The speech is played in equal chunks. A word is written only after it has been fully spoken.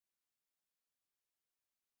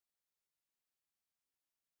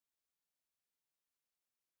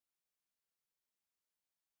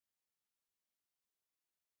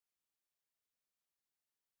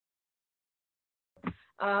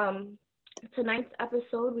Um, Tonight's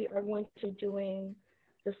episode, we are going to be doing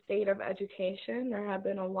the state of education. There have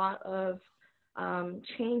been a lot of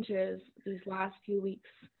changes these last few weeks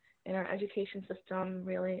in our education system,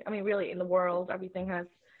 really. I mean, really in the world, everything has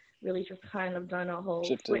really just kind of done a whole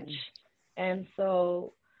Shifted. switch. And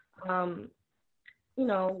so, um, you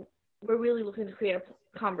know, we're really looking to create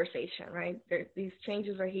a conversation, right? These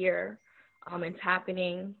changes are here. It's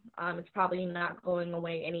happening. It's probably not going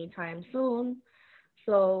away anytime soon.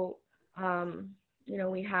 So, um,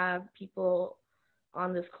 we have people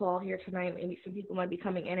on this call here tonight. Maybe some people might be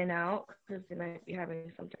coming in and out because they might be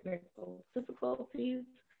having some technical difficulties.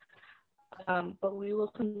 But we will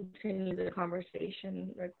continue the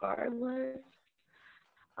conversation regardless.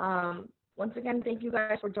 Once again, thank you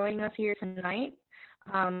guys for joining us here tonight.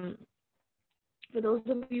 Um, for those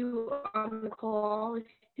of you on the call, if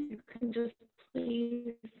you can just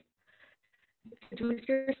please introduce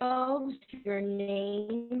yourselves, your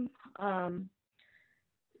name,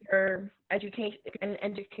 your education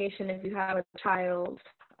if you have a child,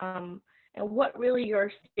 and what really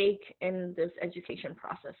your stake in this education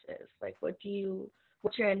process is. Like, what's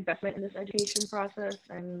your investment in this education process,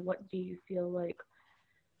 and what do you feel like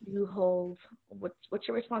you hold? What's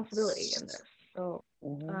your responsibility in this? So,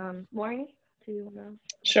 Maury, do you want to?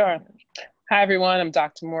 Sure. Hi, everyone. I'm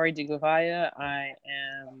Dr. Maury DeGovaya. I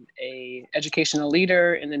am a educational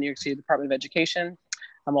leader in the New York City Department of Education.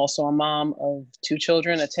 I'm also a mom of two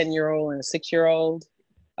children, a 10-year-old and a 6-year-old.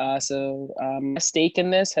 My stake in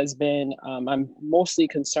this has been, I'm mostly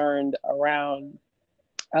concerned around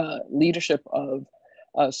leadership of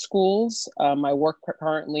schools. My work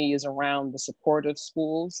currently is around the support of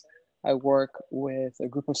schools. I work with a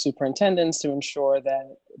group of superintendents to ensure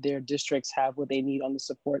that their districts have what they need on the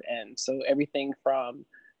support end. So everything from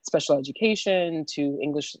special education to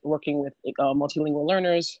English, working with multilingual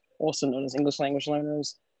learners, also known as English language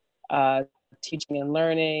learners, teaching and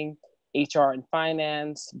learning, HR and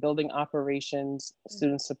finance, building operations,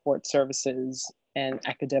 student support services, and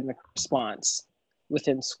academic response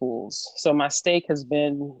within schools. So my stake has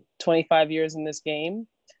been 25 years in this game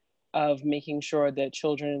of making sure that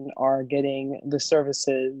children are getting the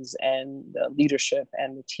services and the leadership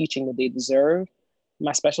and the teaching that they deserve.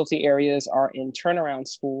 My specialty areas are in turnaround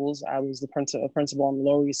schools. I was the principal on the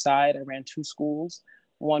Lower East Side. I ran 2 schools,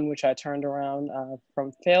 one which I turned around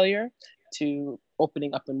from failure to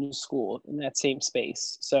opening up a new school in that same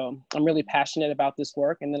space. So I'm really passionate about this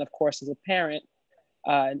work. And then, of course, as a parent,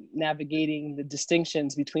 navigating the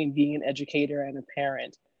distinctions between being an educator and a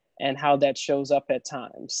parent and how that shows up at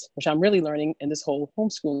times, which I'm really learning in this whole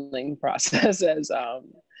homeschooling process as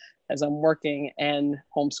I'm working and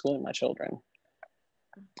homeschooling my children.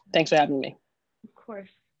 Thanks for having me. Of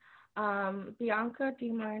course. Bianca, do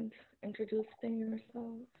you mind introducing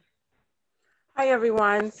yourself? Hi,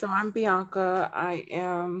 everyone. So I'm Bianca. I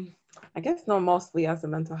am, I guess, known mostly as a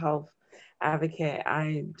mental health advocate.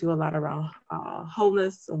 I do a lot around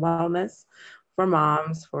wholeness and wellness for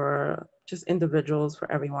moms, for just individuals, for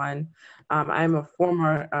everyone. I'm a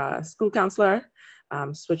former school counselor,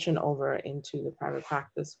 switching over into the private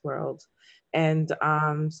practice world. And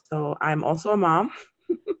so I'm also a mom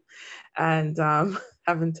and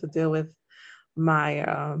having to deal with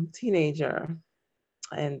my teenager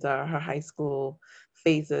and her high school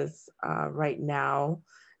phases right now.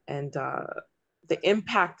 And the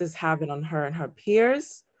impact is having on her and her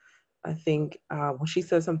peers. I think when she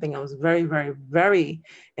said something that was very, very, very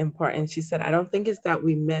important, she said, I don't think it's that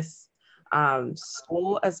we miss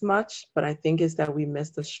school as much, but I think it's that we miss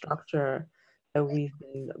the structure that we've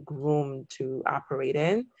been groomed to operate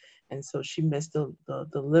in. And so she missed the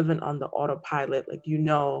living on the autopilot, like,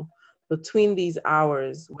 between these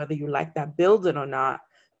hours, whether you like that building or not,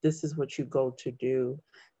 this is what you go to do.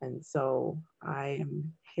 And so I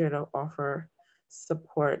am here to offer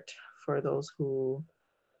support for those who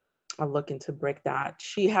are looking to break that.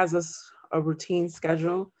 She has a routine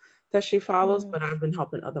schedule that she follows, but I've been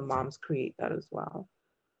helping other moms create that as well.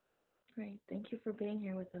 Great. Thank you for being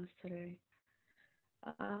here with us today.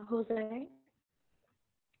 Jose?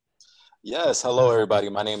 Yes, hello everybody.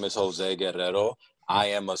 My name is Jose Guerrero. I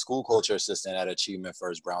am a school culture assistant at Achievement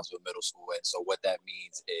First Brownsville Middle School. And so what that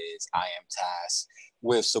means is I am tasked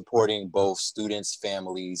with supporting both students,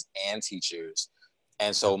 families, and teachers.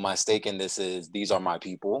 And so my stake in this is these are my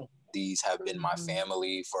people. These have been my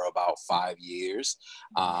family for about 5 years.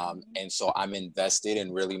 And so I'm invested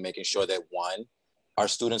in really making sure that, one, our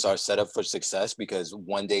students are set up for success, because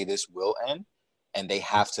one day this will end. And they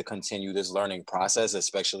have to continue this learning process,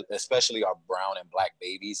 especially our brown and Black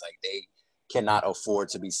babies. Like, they cannot afford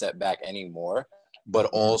to be set back anymore. But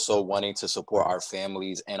also wanting to support our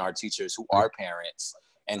families and our teachers who are parents,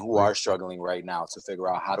 and who are struggling right now to figure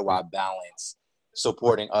out how do I balance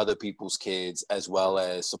supporting other people's kids as well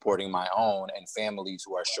as supporting my own, and families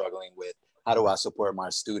who are struggling with how do I support my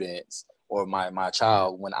students or my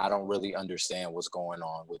child when I don't really understand what's going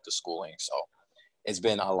on with the schooling. So it's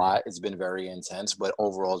been a lot. It's been very intense, but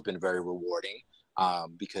overall it's been very rewarding,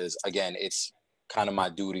 because again, it's kind of my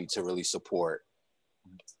duty to really support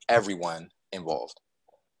everyone involved.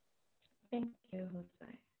 Thank you,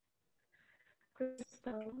 Jose.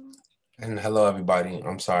 Crystal. And hello, everybody.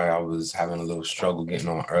 I'm sorry I was having a little struggle getting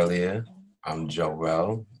on earlier. I'm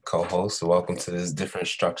Joel, co-host. So welcome to this different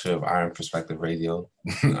structure of Iron Perspective Radio,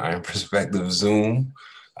 Iron Perspective Zoom.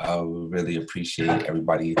 We really appreciate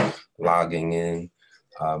everybody logging in.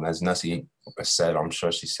 As Nussie said, I'm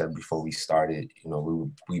sure she said before we started, you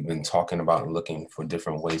know, we've been talking about and looking for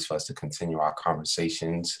different ways for us to continue our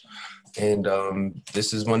conversations. And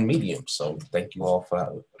this is one medium. So thank you all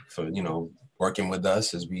for you know, working with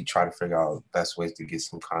us as we try to figure out best ways to get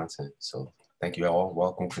some content. So thank you all.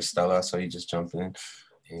 Welcome, Christella. So you just jump in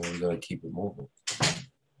and we're going to keep it moving.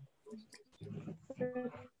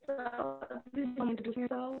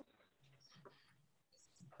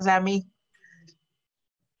 Is that me?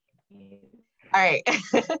 All right.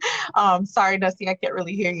 Sorry, Dusty, I can't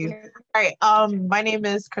really hear you. All right. My name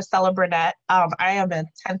is Christella Burnett. I am a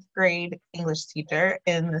 10th grade English teacher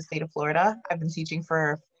in the state of Florida. I've been teaching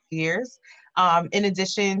for years. In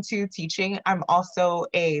addition to teaching, I'm also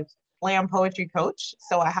a slam poetry coach.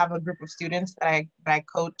 So I have a group of students that I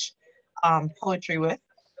coach poetry with.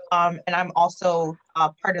 And I'm also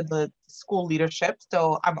part of the school leadership.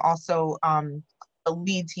 So I'm also a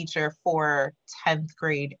lead teacher for 10th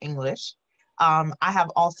grade English. I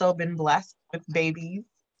have also been blessed with babies.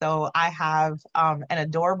 So I have an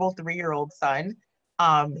adorable 3-year-old son.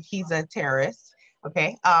 He's a terrorist,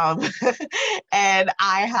 okay? And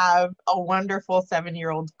I have a wonderful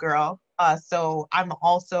 7-year-old girl. So I'm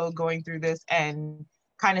also going through this and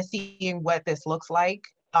kind of seeing what this looks like,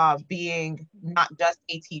 being not just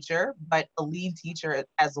a teacher, but a lead teacher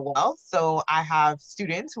as well. So I have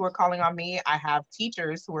students who are calling on me. I have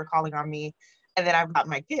teachers who are calling on me. And then I've got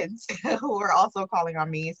my kids who are also calling on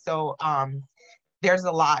me. So there's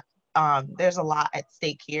a lot at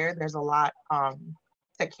stake here. There's a lot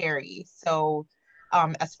to carry. So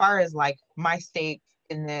as far as like my stake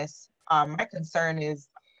in this, my concern is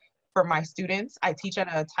for my students. I teach at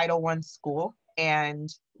a Title I school, and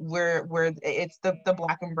it's the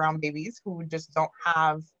Black and brown babies who just don't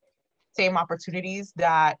have same opportunities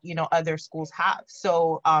that, you know, other schools have.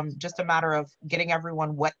 So just a matter of getting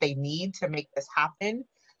everyone what they need to make this happen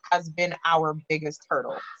has been our biggest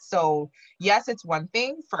hurdle. So yes, it's one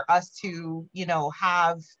thing for us to, you know,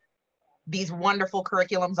 have these wonderful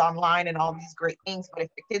curriculums online and all these great things, but if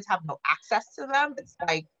the kids have no access to them, it's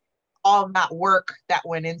like all that work that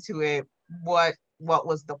went into it, what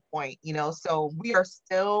was the point, you know? So we are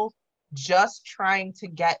still just trying to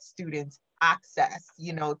get students access,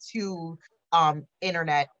 you know, to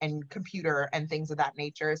internet and computer and things of that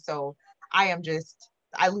nature. So I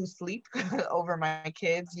lose sleep over my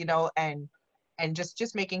kids, you know, and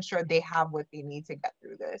just making sure they have what they need to get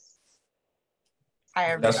through this. Hi,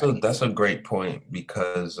 everybody. That's a great point,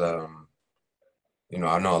 because you know,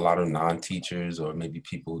 I know a lot of non-teachers or maybe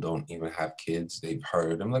people who don't even have kids, they've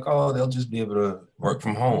heard, I'm like, oh, they'll just be able to work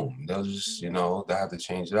from home. They'll just, you know, they'll have to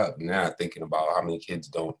change it up. And they're not thinking about how many kids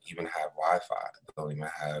don't even have Wi-Fi. They don't even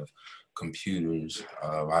have computers.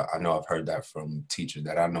 I know I've heard that from teachers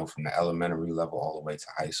that I know from the elementary level all the way to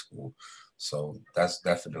high school. So that's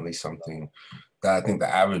definitely something that I think the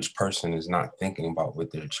average person is not thinking about with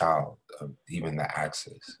their child, even the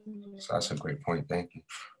access. So that's a great point. Thank you.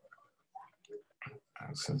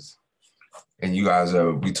 Access. And you guys,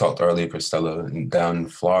 we talked earlier, Christella, down in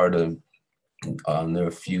Florida, there are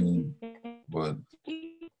a few,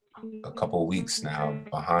 a couple of weeks now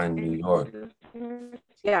behind New York.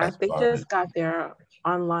 Yeah, they just got their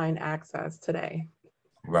online access today.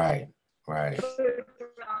 Right. Back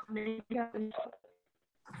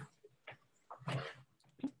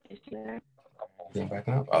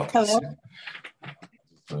up? Okay.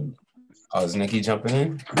 Hello. Is Nikki jumping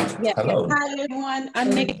in? Yeah. Hello. Hi, everyone.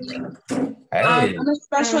 I'm Nikki. Hey. I'm a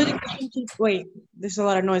special education teacher. Wait, there's a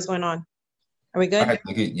lot of noise going on. Are we good? Hi,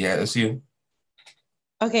 Nikki. Yeah, it's you.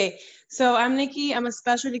 Okay, so I'm Nikki. I'm a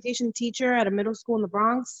special education teacher at a middle school in the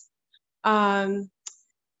Bronx. I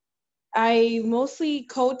mostly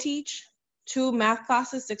co-teach 2 math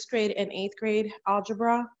classes, 6th grade and 8th grade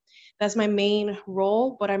algebra. That's my main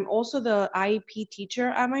role, but I'm also the IEP teacher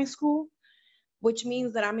at my school, which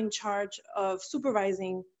means that I'm in charge of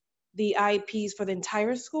supervising the IEPs for the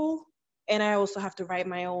entire school and I also have to write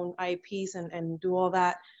my own IEPs and do all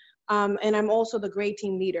that. And I'm also the grade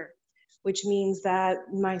team leader, which means that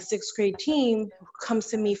my sixth grade team comes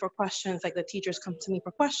to me for questions, like the teachers come to me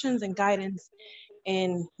for questions and guidance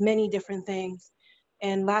and many different things.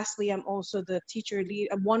 And lastly, I'm also the teacher lead.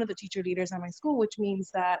 I'm one of the teacher leaders at my school, which means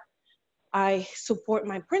that I support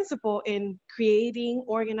my principal in creating,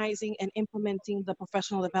 organizing, and implementing the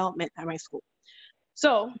professional development at my school.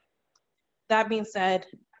 So that being said,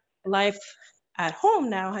 life at home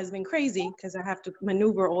now has been crazy because I have to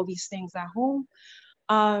maneuver all these things at home.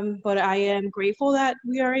 But I am grateful that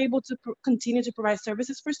we are able to continue to provide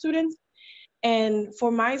services for students. And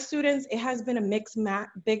for my students, it has been a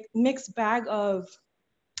mixed bag of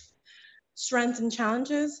strengths and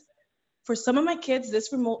challenges. For some of my kids,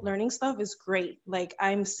 this remote learning stuff is great. Like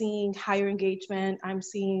I'm seeing higher engagement, I'm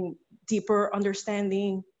seeing deeper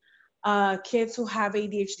understanding. Kids who have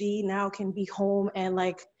ADHD now can be home and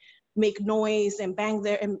like make noise and bang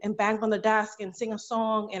and bang on the desk and sing a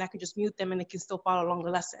song, and I could just mute them and they can still follow along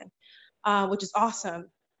the lesson, which is awesome.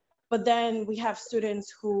 But then we have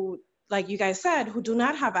students who, like you guys said, who do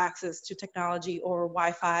not have access to technology or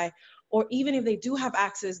Wi-Fi, or even if they do have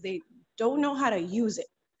access, they don't know how to use it.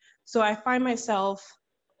 So I find myself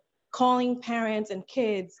calling parents and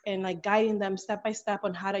kids and like guiding them step by step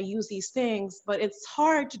on how to use these things, but it's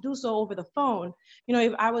hard to do so over the phone. You know,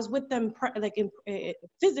 if I was with them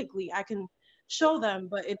physically, I can show them,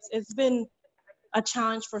 but it's been a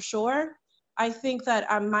challenge for sure. I think that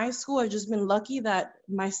at my school, I've just been lucky that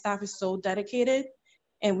my staff is so dedicated,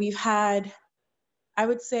 and we've had, I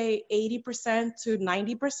would say 80% to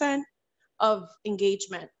 90% of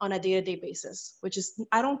engagement on a day-to-day basis, which is,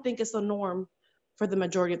 I don't think it's the norm for the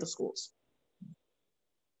majority of the schools.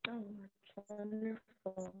 Oh, that's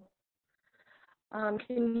wonderful.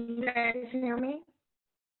 Can you guys hear me?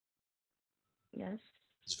 Yes.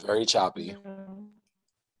 It's very choppy. No.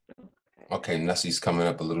 Okay, Nussie's coming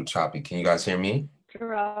up a little choppy. Can you guys hear me?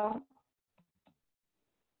 Terrell.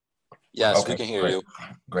 Yes, Okay, we can hear great. you.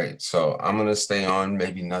 Great. So I'm gonna stay on.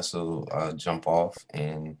 Maybe Nuss will jump off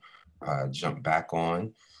and jump back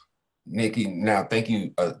on. Nikki, now thank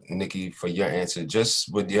you, Nikki, for your answer.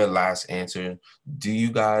 Just with your last answer, do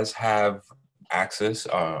you guys have access?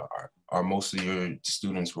 Are most of your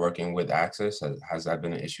students working with access? Has that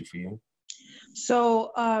been an issue for you?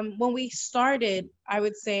 So when we started, I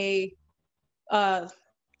would say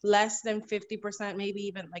less than 50%, maybe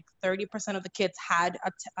even like 30% of the kids had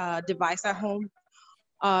a device at home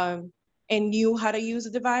and knew how to use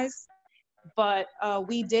a device. But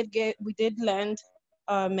we did lend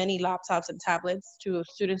many laptops and tablets to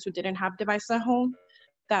students who didn't have devices at home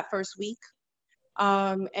that first week.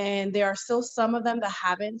 And there are still some of them that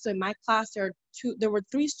haven't. So in my class, there were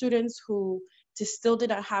 3 students who still did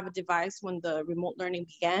not have a device when the remote learning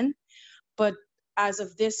began. But as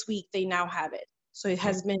of this week, they now have it. So it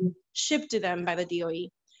has been shipped to them by the DOE.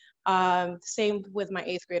 Same with my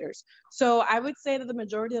 8th graders. So I would say that the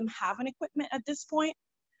majority of them have an equipment at this point.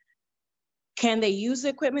 Can they use the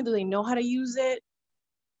equipment? Do they know how to use it?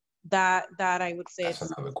 That I would say That's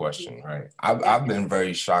it's another question, right? I've been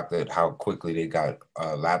very shocked at how quickly they got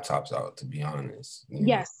laptops out, to be honest.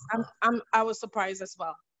 Yes, I was surprised as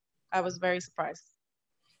well. I was very surprised.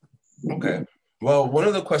 Okay. Well, one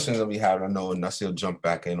of the questions that we have, I know Nasi will jump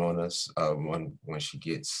back in on us when she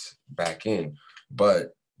gets back in,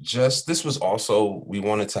 but just this was also, we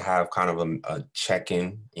wanted to have kind of a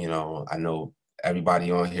check-in. You know, I know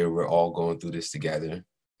everybody on here, we're all going through this together.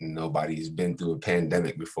 Nobody's been through a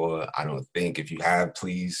pandemic before. I don't think. If you have,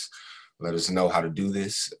 please let us know how to do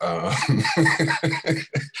this. Because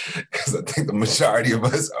I think the majority of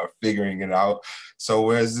us are figuring it out. So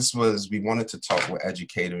whereas this was, we wanted to talk with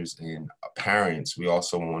educators and parents, we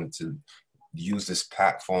also wanted to use this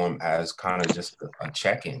platform as kind of just a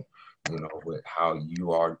check-in, you know, with how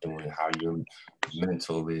you are doing, how your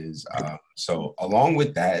mental is. So along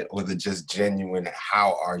with that, with a just genuine,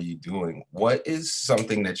 how are you doing? What is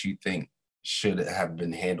something that you think should have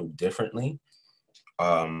been handled differently?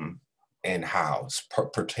 And how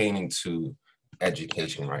pertaining to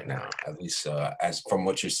education right now, at least as from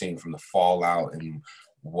what you're seeing from the fallout and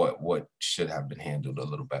what should have been handled a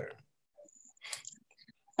little better?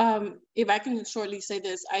 If I can shortly say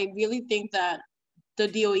this, I really think that the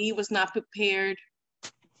DOE was not prepared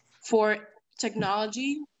for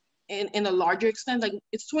technology in a larger extent. Like,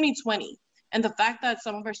 it's 2020, and the fact that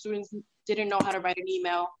some of our students didn't know how to write an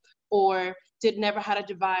email, or never had a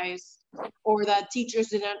device, or that teachers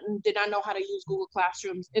did not know how to use Google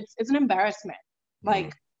Classrooms, it's an embarrassment.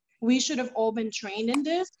 Like, we should have all been trained in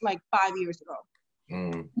this like 5 years ago.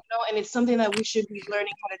 You know, and it's something that we should be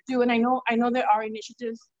learning how to do. And I know there are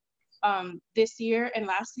initiatives this year and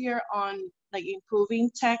last year on like improving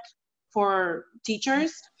tech for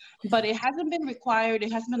teachers, but it hasn't been required.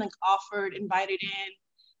 It hasn't been like offered, invited in.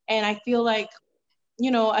 And I feel like,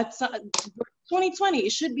 at 2020,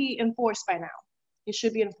 it should be enforced by now. It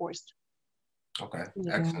should be enforced. Okay,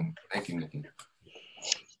 excellent. Thank you, Nikki.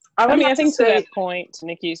 I mean, I think to that point, to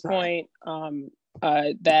Nikki's point,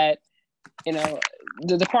 that,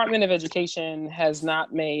 the Department of Education has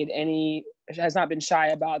not been shy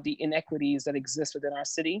about the inequities that exist within our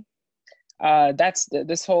city. That's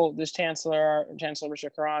this Chancellor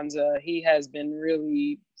Richard Carranza, he has been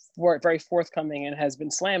really very forthcoming and has been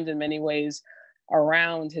slammed in many ways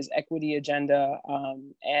around his equity agenda,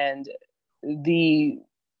 and the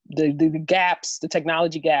gaps, the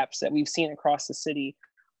technology gaps that we've seen across the city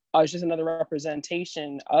is just another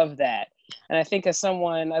representation of that. And I think as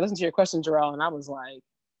someone, I listened to your question, Jarrell, and I was like,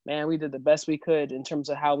 man, we did the best we could in terms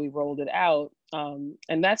of how we rolled it out.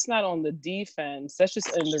 And that's not on the defense, that's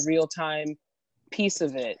just in the real time piece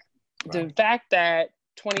of it. Right. The fact that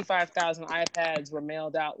 25,000 iPads were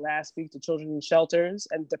mailed out last week to children in shelters,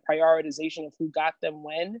 and the prioritization of who got them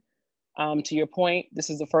when, to your point, this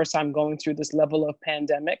is the first time going through this level of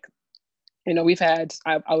pandemic. We've had,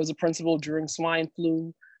 I was a principal during swine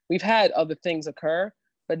flu. We've had other things occur,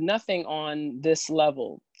 but nothing on this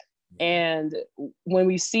level. And when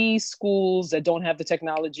we see schools that don't have the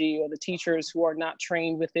technology, or the teachers who are not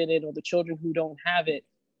trained within it, or the children who don't have it,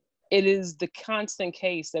 it is the constant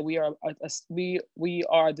case that we are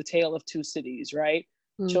the tale of two cities, right?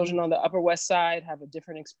 Mm-hmm. Children on the Upper West Side have a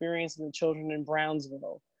different experience than the children in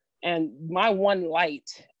Brownsville. And my one light,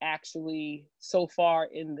 actually, so far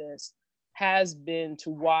in this, has been to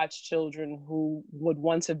watch children who would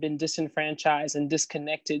once have been disenfranchised and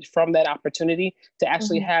disconnected from that opportunity to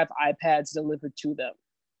actually mm-hmm. have iPads delivered to them,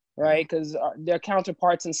 right? Because their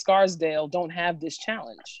counterparts in Scarsdale don't have this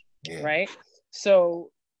challenge, right?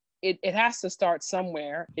 So it has to start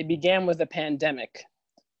somewhere. It began with a pandemic,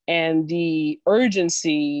 and the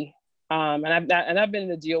urgency. And I've been in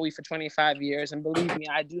the DOE for 25 years, and believe me,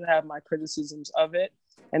 I do have my criticisms of it.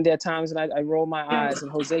 And there are times when I roll my eyes,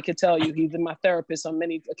 and Jose could tell you, he's been my therapist on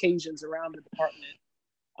many occasions around the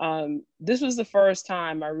department. This was the first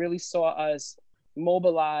time I really saw us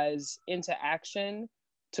mobilize into action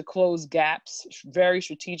to close gaps very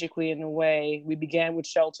strategically in a way. We began with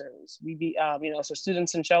shelters. So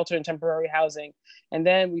students in shelter and temporary housing. And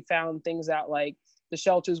then we found things out like the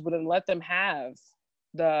shelters wouldn't let them have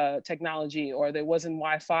the technology, or there wasn't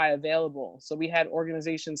Wi-Fi available. So we had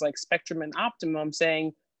organizations like Spectrum and Optimum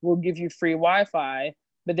saying, we'll give you free Wi-Fi,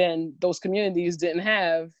 but then those communities didn't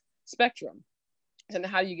have Spectrum. And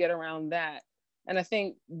how do you get around that? And I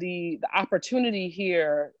think the opportunity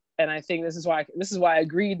here, and I think this is why I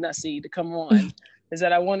agreed, Nasi, to come on, is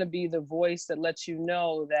that I want to be the voice that lets you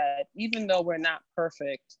know that even though we're not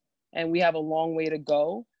perfect and we have a long way to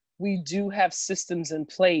go, we do have systems in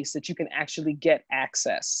place that you can actually get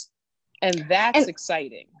access. And that's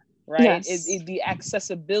exciting, right? Yes. The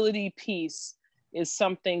accessibility piece is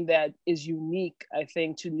something that is unique, I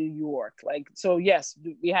think, to New York. Like, so yes,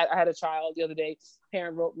 I had a child the other day,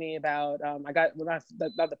 parent wrote me about, not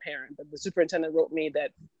the parent, but the superintendent wrote me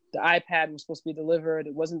that the iPad was supposed to be delivered,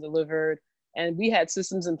 it wasn't delivered. And we had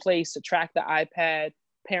systems in place to track the iPad.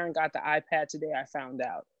 Parent got the iPad today, I found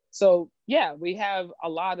out. So yeah, we have a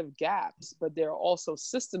lot of gaps, but there are also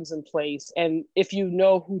systems in place. And if you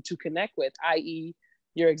know who to connect with, i.e.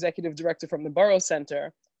 your executive director from the Borough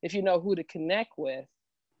Center, if you know who to connect with,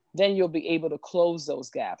 then you'll be able to close those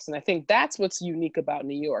gaps. And I think that's what's unique about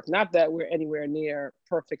New York. Not that we're anywhere near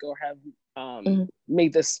perfect or have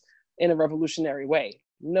made this in a revolutionary way.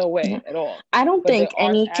 No way at all. I don't think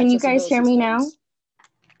any, can you guys hear me now?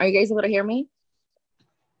 Are you guys able to hear me?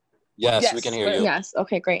 Yes, we can hear you. Yes.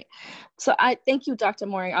 Okay, great. So I thank you, Dr.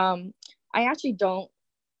 Mori. I actually don't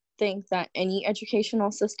think that any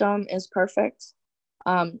educational system is perfect,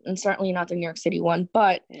 and certainly not the New York City one.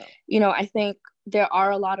 But I think there are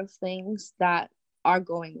a lot of things that are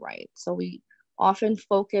going right. So we often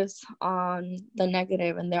focus on the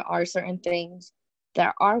negative, and there are certain things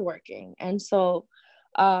that are working. And so,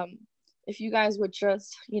 if you guys would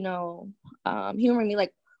just humor me,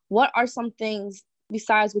 like, what are some things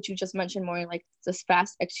besides what you just mentioned, more like this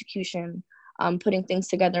fast execution, putting things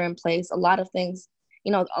together in place? A lot of things,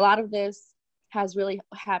 a lot of this has really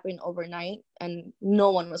happened overnight, and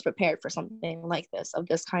no one was prepared for something like this, of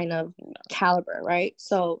this kind of caliber, right?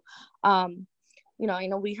 So, I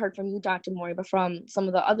know we heard from you, Dr. Mori, but from some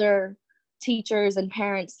of the other teachers and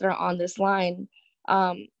parents that are on this line,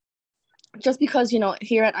 just because,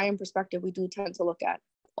 here at I Am Perspective, we do tend to look at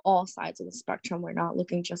all sides of the spectrum. We're not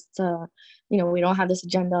looking just to, we don't have this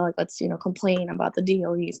agenda, like, let's, complain about the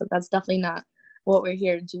DOE. So that's definitely not what we're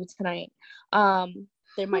here to do tonight.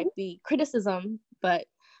 There might be criticism, but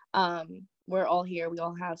we're all here. We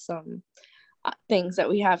all have some things that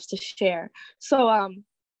we have to share. So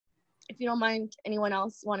if you don't mind, anyone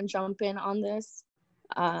else want to jump in on this?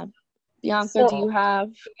 Bianca, do you have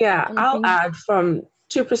anything? I'll add from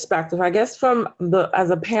two perspectives. I guess as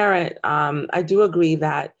a parent, I do agree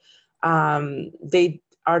that they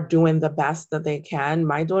are doing the best that they can.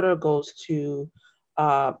 My daughter goes to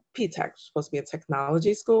P-Tech, supposed to be a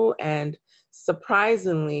technology school, and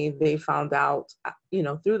surprisingly, they found out,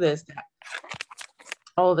 through this, that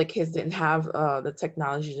all the kids didn't have the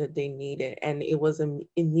technology that they needed, and it was an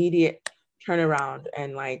immediate turnaround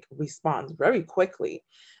and like response very quickly.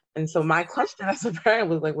 And so my question as a parent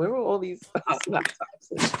was like, where were all these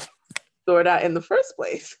laptops stored out in the first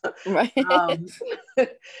place? Right.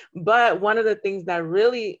 But one of the things that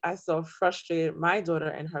really I saw frustrated my daughter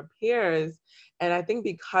and her peers, and I think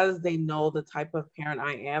because they know the type of parent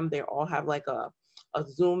I am, they all have like a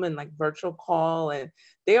Zoom and like virtual call, and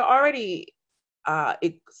they're already,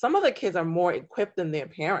 some of the kids are more equipped than their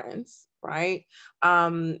parents, right?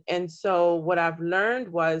 And so what I've learned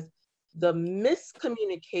was the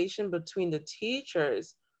miscommunication between the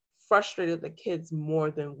teachers frustrated the kids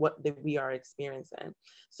more than what we are experiencing.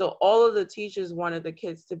 So all of the teachers wanted the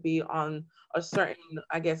kids to be on a certain,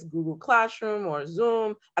 I guess, Google Classroom or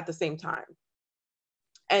Zoom at the same time.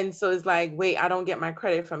 And so it's like, wait, I don't get my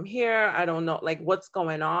credit from here. I don't know, like, what's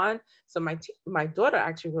going on. So my daughter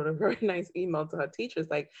actually wrote a very nice email to her teachers,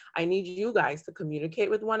 like, I need you guys to communicate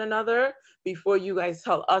with one another before you guys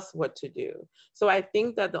tell us what to do. So I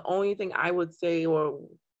think that the only thing I would say, or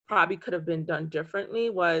probably could have been done differently,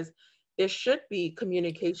 was there should be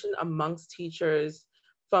communication amongst teachers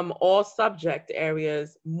from all subject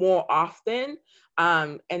areas more often.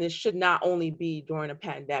 And it should not only be during a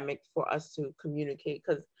pandemic for us to communicate,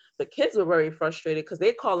 because the kids were very frustrated because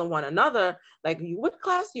they calling one another, like, what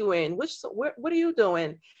class you in? What are you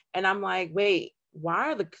doing? And I'm like, wait,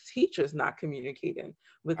 why are the teachers not communicating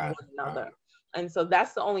with one another? And so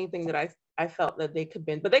that's the only thing that I felt that they could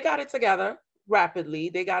bend, but they got it together rapidly.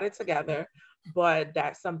 They got it together, but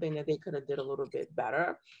that's something that they could have did a little bit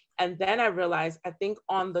better. And then I realized, I think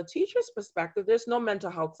on the teacher's perspective, there's no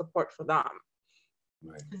mental health support for them.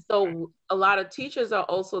 Right. So a lot of teachers are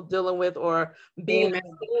also dealing with, or being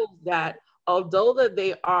exposed that although that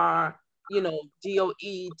they are,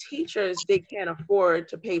 DOE teachers, they can't afford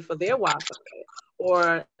to pay for their Wi-Fi.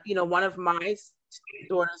 Or, one of my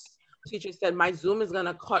daughter's teachers said, my Zoom is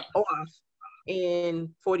gonna cut off in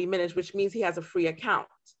 40 minutes, which means he has a free account,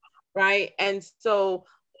 right? And so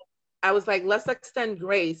I was like, let's extend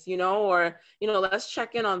grace, or, let's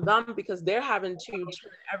check in on them, because they're having to turn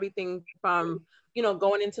everything from,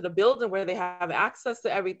 going into the building where they have access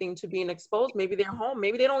to everything to being exposed. Maybe they're home,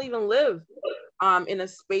 maybe they don't even live in a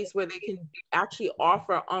space where they can actually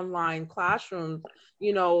offer online classrooms,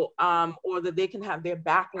 or that they can have their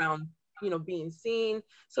background, being seen.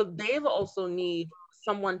 So they also need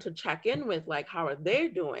someone to check in with, like, how are they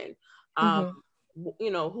doing?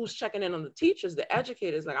 Who's checking in on the teachers, the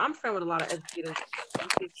educators. Like, I'm friends with a lot of educators on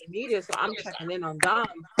social media, so I'm checking in on them,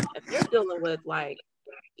 and they're dealing with, like,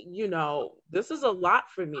 this is a lot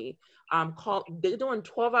for me. They're doing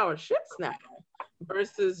 12-hour shifts now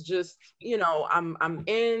versus just, I'm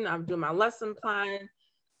doing my lesson plan.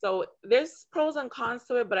 So there's pros and cons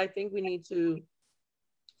to it, but I think we need to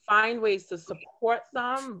find ways to support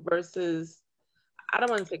them versus, I don't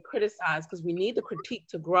want to say criticize, because we need the critique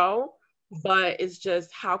to grow, but it's just,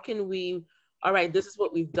 how can we, all right, this is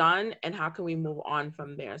what we've done, and how can we move on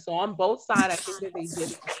from there? So on both sides, I think that they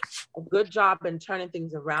did a good job in turning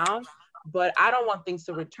things around, but I don't want things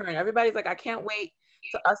to return. Everybody's like, I can't wait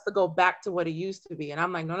to us to go back to what it used to be. And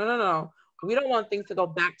I'm like, no. We don't want things to go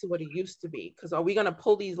back to what it used to be, because are we going to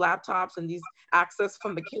pull these laptops and these access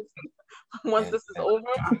from the kids once this is over?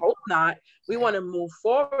 I hope not. We want to move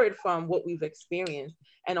forward from what we've experienced.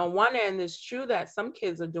 And on one end, it's true that some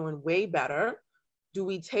kids are doing way better. Do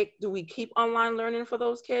we keep online learning for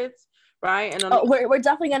those kids? Right. And we're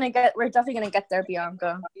definitely gonna get there,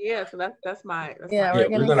 Bianca. Yeah, so that's my we're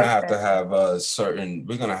gonna have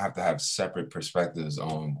to have separate perspectives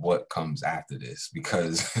on what comes after this,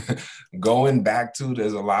 because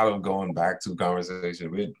there's a lot of going back to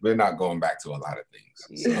conversation. We're not going back to a lot of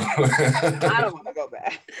things. So. I don't want to go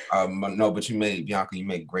back. No, but Bianca, you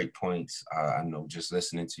made great points. I know, just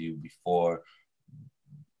listening to you before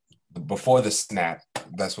the snap,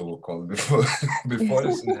 that's what we'll call it. Before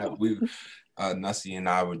the snap, Nussie and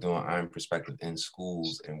I were doing Iron Perspective in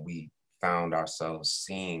schools, and we found ourselves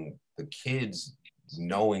seeing the kids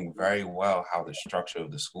knowing very well how the structure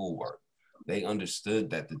of the school worked. They understood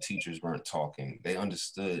that the teachers weren't talking. They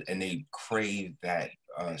understood and they craved that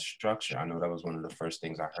structure. I know that was one of the first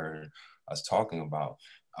things I heard us talking about.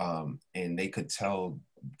 And they could tell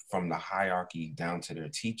from the hierarchy down to their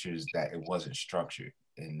teachers that it wasn't structured,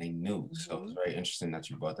 and they knew. So it's very interesting that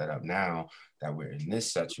you brought that up now that we're in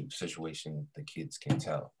this situation, the kids can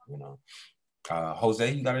tell, you know.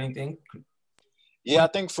 Jose, you got anything? Yeah, I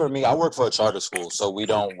think for me, I work for a charter school, so we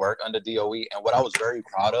don't work under DOE. And what I was very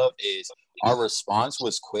proud of is our response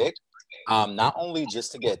was quick, not only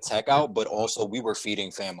just to get tech out, but also we were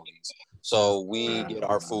feeding families. So we get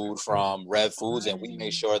our food from Rev Foods, and we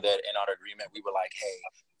made sure that in our agreement, we were like,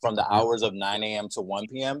 hey, from the hours of 9 a.m. to 1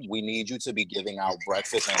 p.m., we need you to be giving out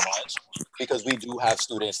breakfast and lunch because we do have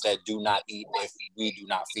students that do not eat if we do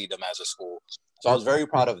not feed them as a school. So I was very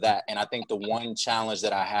proud of that. And I think the one challenge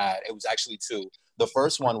that I had, it was actually two. The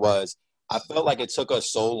first one was I felt like it took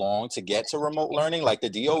us so long to get to remote learning. Like the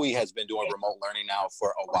DOE has been doing remote learning now for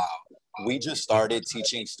a while. We just started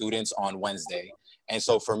teaching students on Wednesday. And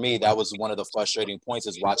so for me, that was one of the frustrating points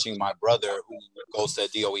is watching my brother who goes to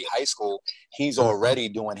DOE high school. He's already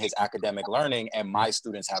doing his academic learning and my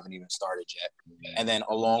students haven't even started yet. And then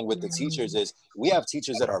along with the teachers is we have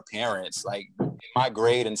teachers that are parents. Like in my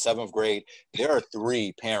grade in 7th grade, there are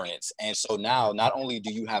 3 parents. And so now not only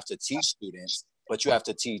do you have to teach students, but you have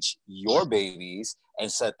to teach your babies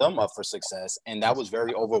and set them up for success. And that was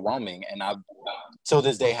very overwhelming. And I, till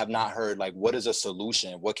this day, have not heard, like, what is a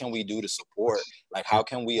solution? What can we do to support? Like, how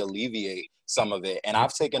can we alleviate some of it? And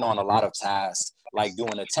I've taken on a lot of tasks, like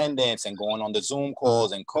doing attendance and going on the Zoom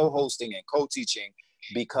calls and co-hosting and co-teaching,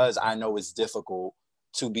 because I know it's difficult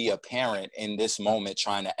to be a parent in this moment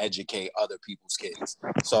trying to educate other people's kids.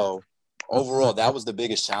 So overall, that was the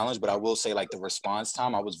biggest challenge. But I will say, like, the response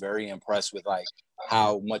time, I was very impressed with, like,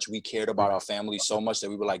 how much we cared about our family so much that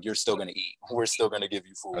we were like, you're still going to eat. We're still going to give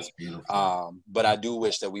you food. That's beautiful. But I do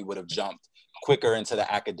wish that we would have jumped quicker into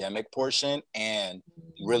the academic portion and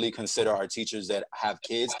really consider our teachers that have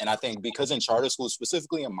kids. And I think because in charter schools,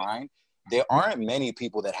 specifically in mine, there aren't many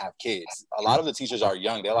people that have kids. A lot of the teachers are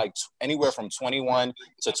young. They're like anywhere from 21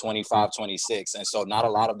 to 25, 26. And so not a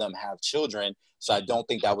lot of them have children. So I don't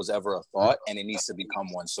think that was ever a thought, and it needs to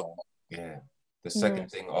become one soon. Yeah. The second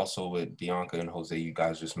thing also with Bianca and Jose, you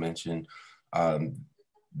guys just mentioned,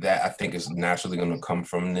 that I think is naturally going to come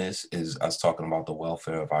from this is us talking about the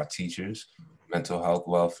welfare of our teachers, mental health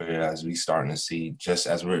welfare, as we starting to see, just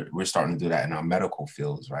as we're starting to do that in our medical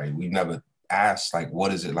fields, right? We've never asked, like,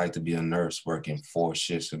 what is it like to be a nurse working 4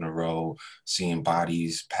 shifts in a row, seeing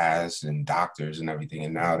bodies pass and doctors and everything.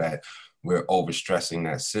 And now that we're overstressing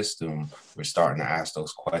that system, we're starting to ask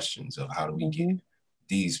those questions of how do we get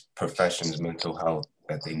these professions mental health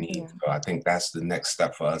that they need. So I think that's the next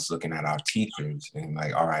step for us, looking at our teachers and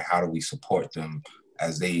like, all right, how do we support them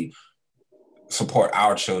as they support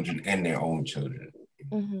our children and their own children?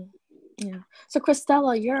 Yeah. So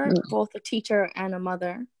Christella, you're both a teacher and a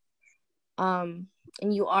mother, and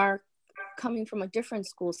you are coming from a different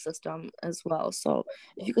school system as well. So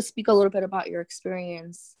if you could speak a little bit about your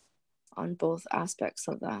experience on both aspects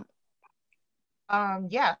of that.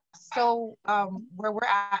 Yeah, so where we're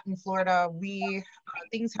at in Florida,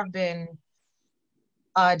 things have been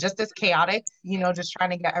just as chaotic, you know, just trying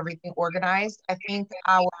to get everything organized. I think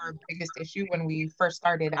our biggest issue when we first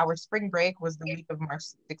started, our spring break was the week of March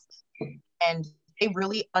 16th, and they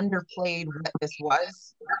really underplayed what this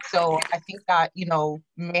was. So I think that, you know,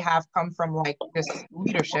 may have come from like this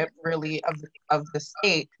leadership really of the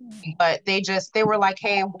state, but they were like,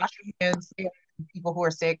 hey, wash your hands, stay away from people who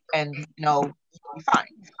are sick, and you know, you'll be fine.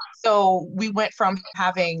 So we went from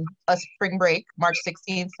having a spring break, March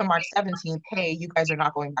 16th to March 17th, hey, you guys are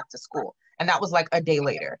not going back to school. And that was like a day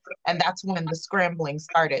later. And that's when the scrambling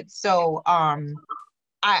started. So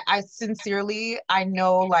I sincerely, I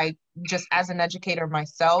know, like, just as an educator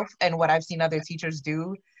myself and what I've seen other teachers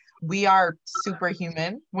do, we are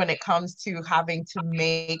superhuman when it comes to having to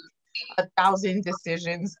make 1,000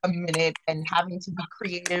 decisions a minute and having to be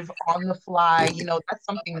creative on the fly. You know, that's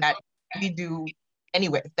something that we do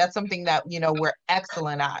anyway. That's something that, you know, we're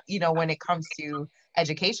excellent at, you know, when it comes to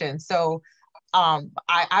education. So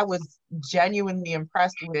I was genuinely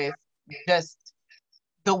impressed with just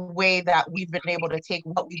the way that we've been able to take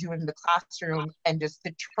what we do in the classroom and just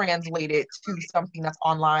to translate it to something that's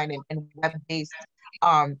online and web-based.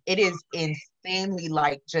 It is insanely,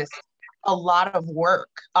 like, just a lot of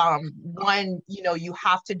work. One, you know, you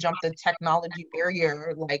have to jump the technology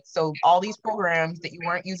barrier. Like, so all these programs that you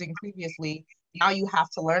weren't using previously, now you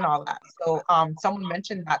have to learn all that. So someone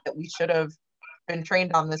mentioned that we should have been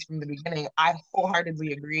trained on this from the beginning. I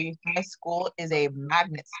wholeheartedly agree. My school is a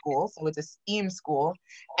magnet school, so it's a STEAM school,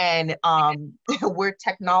 and we're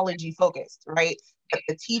technology focused, right? But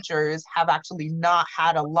the teachers have actually not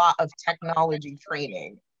had a lot of technology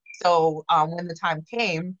training. So when the time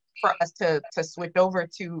came for us to switch over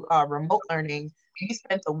to remote learning, we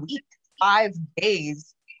spent a week, 5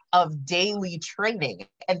 days of daily training,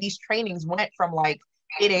 and these trainings went from like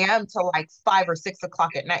 8 a.m. to like 5 or 6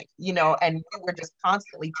 o'clock at night, you know, and we were just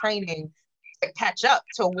constantly training to catch up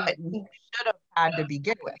to what we should have had to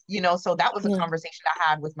begin with, you know. So that was a conversation I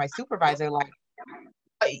had with my supervisor, like,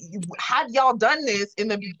 had y'all done this in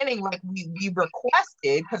the beginning, like we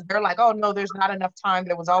requested, because they're like, oh no, there's not enough time.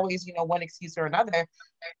 There was always, you know, one excuse or another.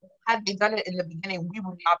 Had they done it in the beginning, we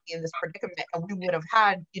would not be in this predicament, and we would have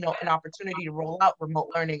had, you know, an opportunity to roll out remote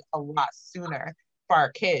learning a lot sooner for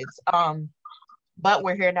our kids. But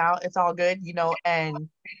we're here now. It's all good, you know, and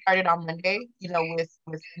we started on Monday, you know,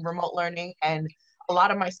 with remote learning, and a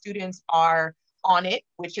lot of my students are on it,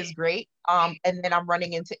 which is great. And then I'm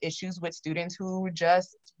running into issues with students who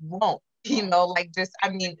just won't, you know, like just, I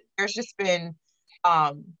mean, there's just been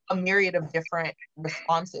a myriad of different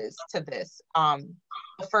responses to this.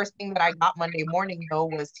 The first thing that I got Monday morning though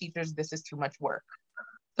was, teachers, this is too much work.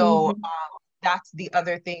 So that's the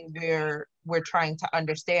other thing we're trying to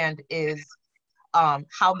understand is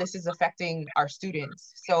how this is affecting our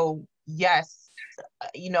students. So yes,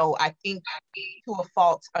 you know, I think to a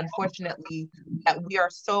fault, unfortunately, that we are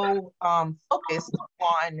so focused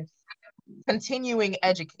on continuing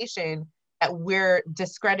education that we're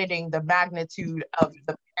discrediting the magnitude of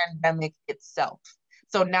the pandemic itself.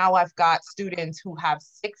 So now I've got students who have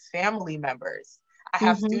 6 family members. I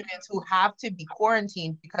have students who have to be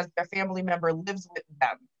quarantined because their family member lives with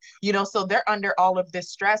them, you know, so they're under all of this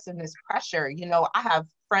stress and this pressure. You know, I have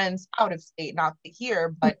friends out of state, not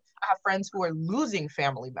here, but I have friends who are losing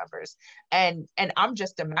family members. And I'm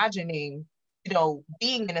just imagining, you know,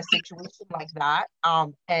 being in a situation like that.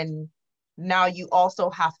 And now you also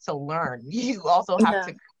have to learn. You also have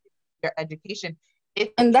to your education.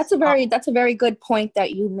 And that's a very good point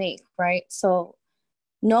that you make, right? So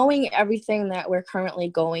knowing everything that we're currently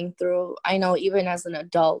going through, I know even as an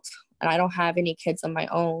adult, and I don't have any kids of my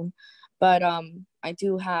own, but I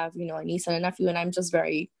do have, you know, a niece and a nephew, and I'm just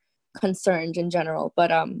very concerned in general.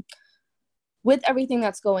 But with everything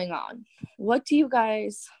that's going on, what are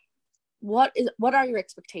your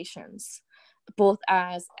expectations, both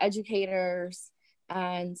as educators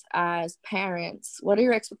and as parents? What are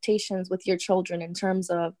your expectations with your children in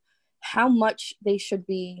terms of how much they should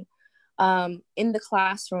be in the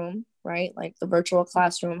classroom, right? Like the virtual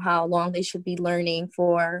classroom, how long they should be learning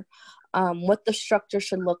for, what the structure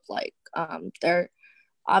should look like. There are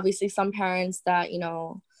obviously some parents that, you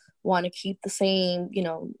know, want to keep the same, you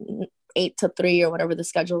know, 8 to 3 or whatever the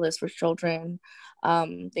schedule is for children.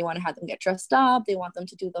 They want to have them get dressed up. They want them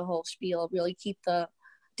to do the whole spiel, really keep the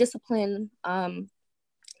discipline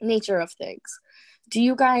nature of things. Do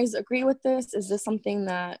you guys agree with this? Is this something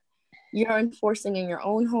that you're enforcing in your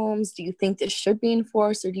own homes? Do you think this should be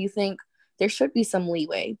enforced, or do you think there should be some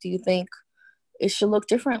leeway? Do you think it should look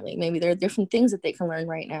differently? Maybe there are different things that they can learn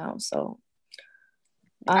right now. So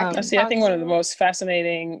I think one of the most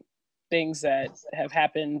fascinating things that have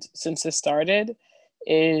happened since this started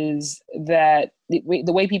is that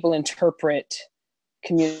the way people interpret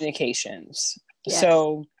communications. Yes.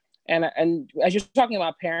 So, and as you're talking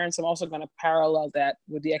about parents, I'm also going to parallel that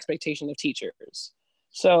with the expectation of teachers.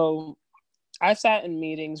 So I've sat in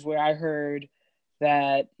meetings where I heard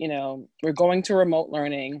that, you know, we're going to remote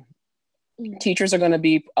learning. Teachers are going to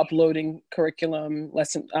be uploading curriculum,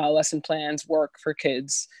 lesson plans, work for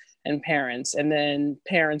kids and parents. And then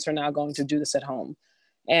parents are now going to do this at home.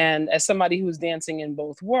 And as somebody who's dancing in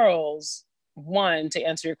both worlds, one, to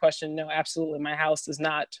answer your question, no, absolutely. My house does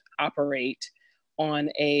not operate on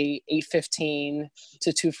a 8:15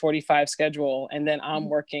 to 2:45 schedule. And then I'm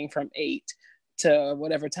working from 8 to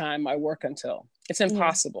whatever time I work until. It's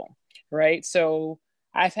impossible, right? So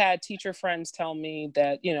I've had teacher friends tell me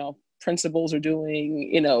that, you know, principals are doing,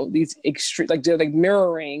 you know, these extreme, like they're like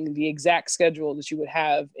mirroring the exact schedule that you would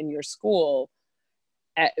have in your school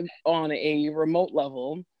on a remote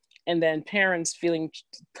level. And then parents feeling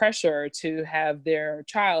pressure to have their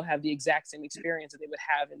child have the exact same experience that they would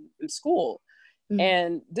have in school.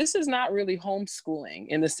 And this is not really homeschooling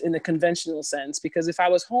in the conventional sense, because if I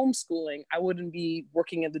was homeschooling, I wouldn't be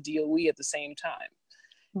working at the DOE at the same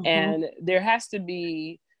time. And there has to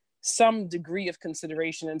be some degree of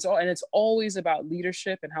consideration. And it's always about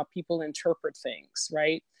leadership and how people interpret things,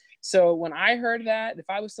 right? So when I heard that, if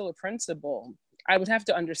I was still a principal, I would have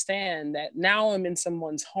to understand that now I'm in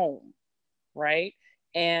someone's home, right?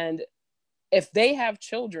 And if they have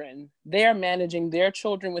children, they're managing their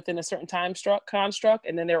children within a certain time construct,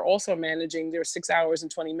 and then they're also managing their 6 hours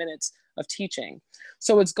and 20 minutes of teaching.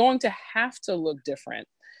 So it's going to have to look different.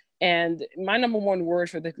 And my number one word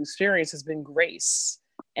for this experience has been grace.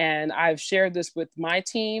 And I've shared this with my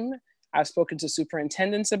team. I've spoken to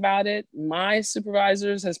superintendents about it. My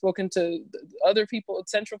supervisors have spoken to other people,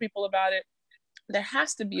 central people about it. There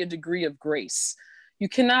has to be a degree of grace. You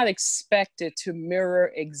cannot expect it to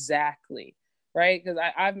mirror exactly, right? Because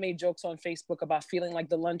I've made jokes on Facebook about feeling like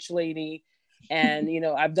the lunch lady. And, you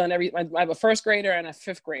know, I've done I have a first grader and a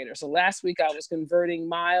fifth grader. So last week I was converting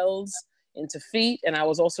miles into feet, and I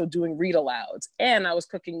was also doing read alouds, and I was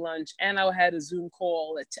cooking lunch, and I had a Zoom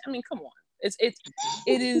call. I mean, come on. It's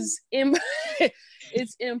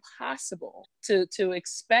impossible to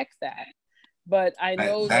expect that. But I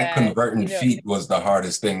know that that converting feet was the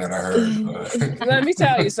hardest thing that I heard. Let me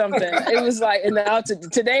tell you something. It was like, and now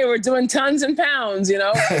today we're doing tons and pounds, you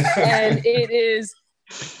know, and it is,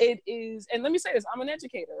 and let me say this, I'm an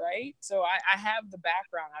educator, right? So I have the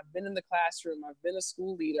background. I've been in the classroom. I've been a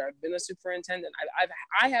school leader. I've been a superintendent.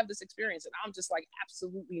 I have this experience, and I'm just like,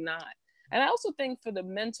 absolutely not. And I also think for the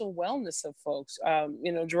mental wellness of folks,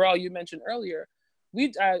 you know, Jarrell, you mentioned earlier,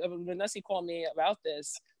 when Nessie called me about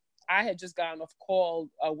this, I had just gotten off call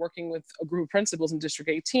working with a group of principals in District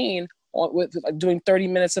 18 with doing 30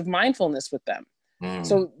 minutes of mindfulness with them.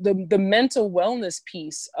 So the mental wellness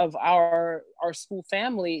piece of our school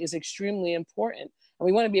family is extremely important. And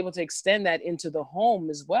we want to be able to extend that into the home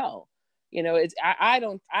as well. You know, I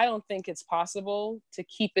don't think it's possible to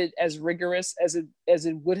keep it as rigorous as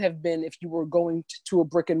it would have been if you were going to a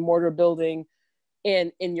brick and mortar building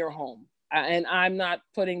in your home. And I'm not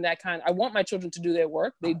putting that kind. I want my children to do their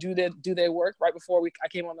work. They do their work. Right before I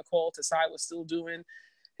came on the call, Tasai was still doing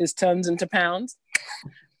his tons into pounds.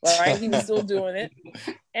 Right, he was still doing it,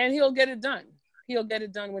 and he'll get it done. He'll get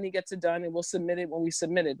it done when he gets it done, and we'll submit it when we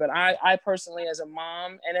submit it. But I personally, as a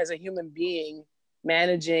mom and as a human being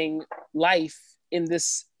managing life in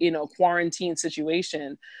this, you know, quarantine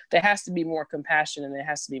situation, there has to be more compassion and there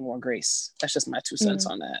has to be more grace. That's just my 2 cents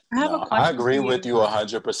on that. I have a question. I agree with you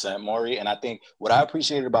 100%, Maury. And I think what I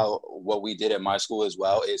appreciated about what we did at my school as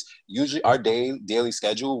well is usually our daily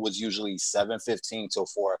schedule was usually 7:15 till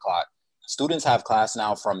 4 o'clock. Students have class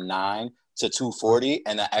now from 9 to 2:40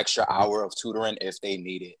 and an extra hour of tutoring if they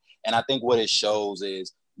need it. And I think what it shows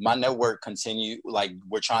is my network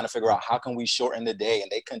we're trying to figure out how can we shorten the day, and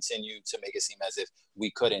they continue to make it seem as if we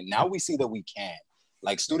couldn't. Now we see that we can.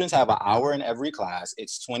 Like, students have an hour in every class.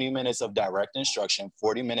 It's 20 minutes of direct instruction,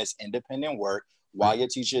 40 minutes independent work while your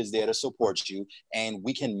teacher is there to support you. And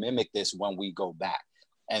we can mimic this when we go back.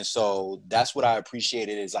 And so that's what I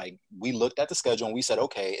appreciated is, like, we looked at the schedule and we said,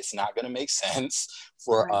 okay, it's not going to make sense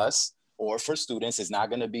for us or for students. It's not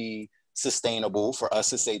going to be sustainable for us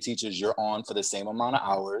to say, teachers, you're on for the same amount of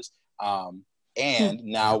hours. And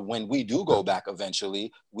now when we do go back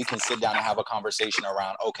eventually, we can sit down and have a conversation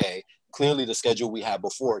around, okay, clearly the schedule we had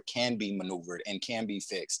before can be maneuvered and can be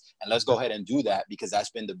fixed. And let's go ahead and do that, because that's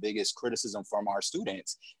been the biggest criticism from our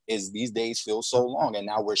students is these days feel so long. And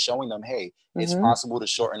now we're showing them, hey, it's possible to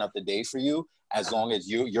shorten up the day for you as long as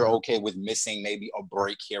you're okay with missing maybe a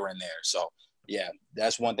break here and there. So yeah,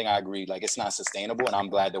 that's one thing I agree. Like, it's not sustainable, and I'm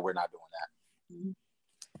glad that we're not doing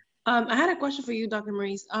that. I had a question for you, Dr.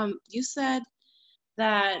 Maurice. You said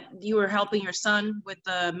that you were helping your son with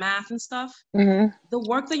the math and stuff. The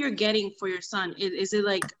work that you're getting for your son, is it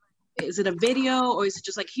a video, or is it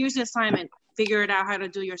just like, here's the assignment, figure it out how to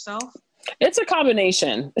do yourself? It's a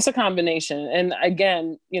combination. And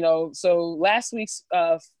again, you know, so last week's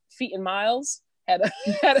Feet and Miles had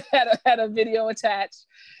a video attached.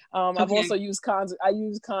 I've also used Khan's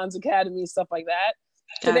Academy, stuff like that.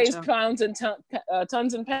 Gotcha. Today's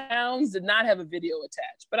Tons and Pounds did not have a video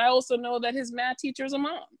attached, but I also know that his math teacher is a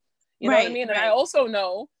mom. You know what I mean? And I also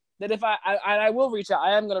know that if I will reach out,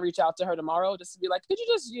 I am going to reach out to her tomorrow just to be like, could you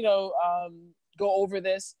just, you know, go over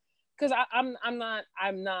this? Because I'm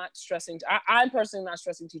not stressing. I'm personally not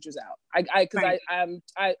stressing teachers out.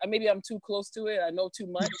 Maybe I'm too close to it. I know too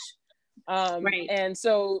much.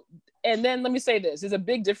 And then let me say this: there's a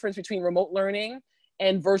big difference between remote learning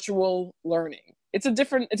and virtual learning. It's a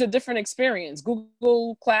different experience.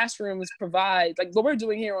 Google Classrooms provide, like what we're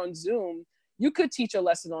doing here on Zoom. You could teach a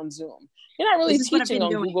lesson on Zoom. You're not really teaching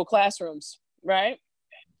on Google Classrooms, right?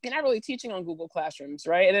 You're not really teaching on Google Classrooms,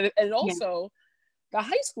 right? And also the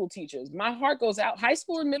high school teachers. My heart goes out. High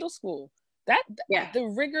school and middle school.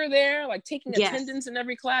 The rigor there, like taking attendance in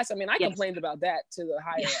every class. I mean, I complained about that to the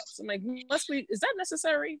higher ups. I'm like, is that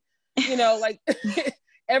necessary? You know, like,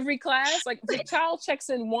 every class? Like, if the child checks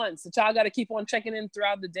in once, the child got to keep on checking in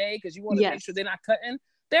throughout the day because you want to make sure they're not cutting.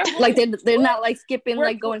 They're home. Like they're not like skipping,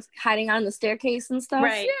 like going hiding on the staircase and stuff.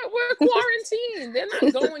 Right. Yeah, we're quarantined. They're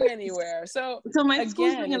not going anywhere. So my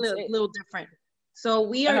school's doing a little different. So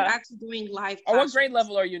we are actually doing live classes. What grade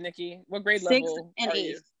level are you, Nikki? What grade level are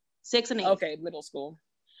you? 6 and 8. Okay, middle school.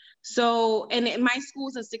 So, and my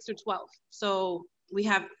school's a 6 through 12. So we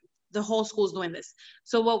have the whole school's doing this.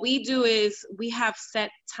 So what we do is we have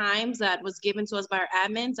set times that was given to us by our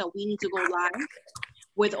admins that we need to go live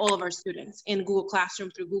with all of our students in Google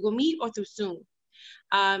Classroom through Google Meet or through Zoom.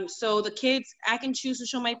 So the kids, I can choose to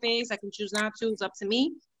show my face, I can choose not to, it's up to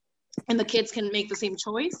me. And the kids can make the same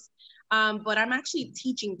choice. But I'm actually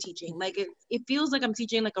teaching. Like it feels like I'm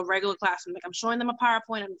teaching like a regular classroom. Like I'm showing them a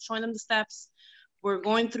PowerPoint, I'm showing them the steps. We're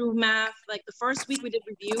going through math. Like the first week we did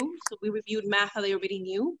review. So we reviewed math that they already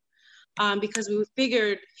knew. Because we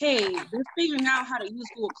figured, hey, we're figuring out how to use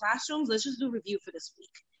Google Classrooms. Let's just do a review for this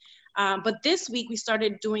week. But this week we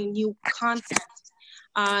started doing new content.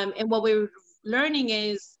 And what we're learning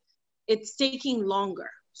is it's taking longer.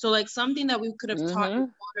 So like something that we could have taught in 1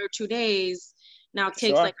 or 2 days now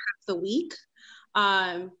takes like half the week.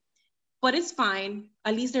 But it's fine.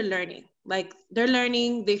 At least they're learning. Like they're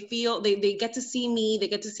learning, they feel, they get to see me, they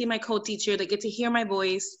get to see my co-teacher, they get to hear my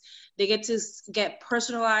voice, they get to get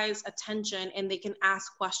personalized attention, and they can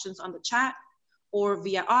ask questions on the chat or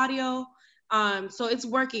via audio. So it's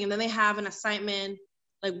working. And then they have an assignment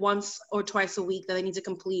like once or twice a week that they need to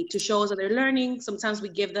complete to show us that they're learning. Sometimes we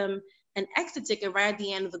give them an exit ticket right at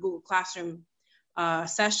the end of the Google Classroom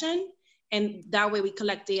session. And that way we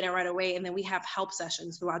collect data right away, and then we have help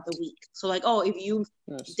sessions throughout the week. So like, oh, if you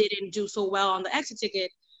didn't do so well on the exit ticket,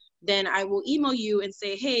 then I will email you and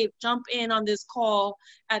say, hey, jump in on this call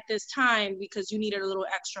at this time because you needed a little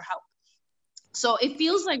extra help. So it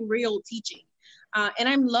feels like real teaching. And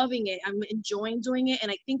I'm loving it. I'm enjoying doing it.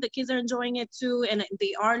 And I think the kids are enjoying it too. And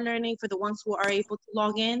they are learning for the ones who are able to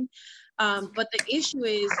log in. But the issue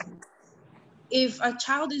is, if a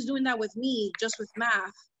child is doing that with me, just with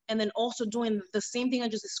math, and then also doing the same thing I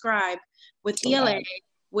just described with ELA,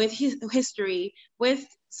 with history, with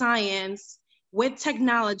science, with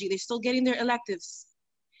technology, they're still getting their electives.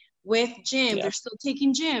 With gym, they're still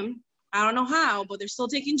taking gym. I don't know how, but they're still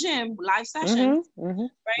taking gym, live sessions,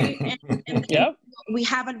 right? And we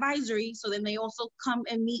have advisory, so then they also come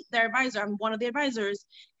and meet their advisor. I'm one of the advisors,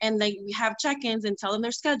 and like we have check-ins and tell them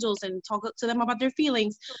their schedules and talk to them about their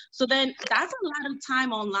feelings. So then that's a lot of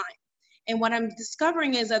time online. And what I'm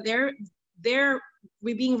discovering is that they're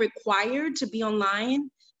being required to be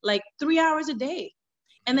online like 3 hours a day.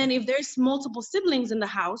 And then if there's multiple siblings in the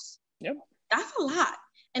house, that's a lot.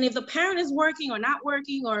 And if the parent is working or not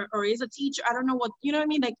working or is a teacher, I don't know what, you know what I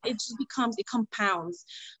mean? Like it just it compounds.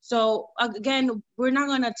 So again, we're not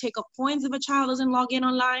gonna take up points if a child doesn't log in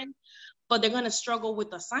online, but they're gonna struggle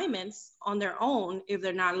with assignments on their own if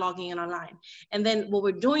they're not logging in online. And then what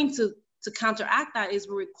we're doing to counteract that is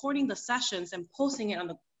we're recording the sessions and posting it on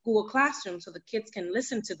the Google Classroom so the kids can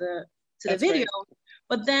listen to the video. Great.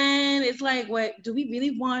 But then it's like, what, do we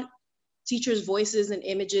really want teachers' voices and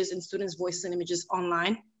images and students' voices and images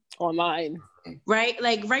online? Right?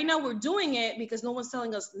 Like right now we're doing it because no one's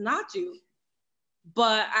telling us not to,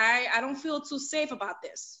 but I don't feel too safe about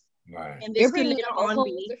this. Right. And this could later on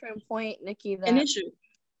be a different point, Nikki, that an issue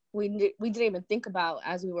we didn't even think about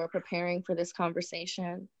as we were preparing for this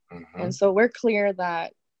conversation. And so we're clear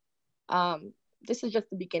that this is just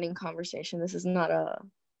the beginning conversation. This is not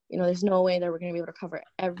there's no way that we're going to be able to cover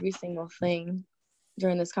every single thing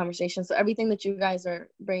during this conversation. So everything that you guys are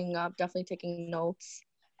bringing up, definitely taking notes,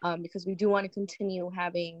 because we do want to continue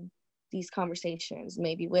having these conversations,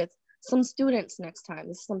 maybe with some students next time.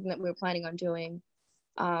 This is something that we're planning on doing.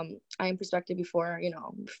 I am perspective before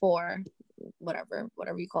whatever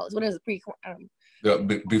you call it. What is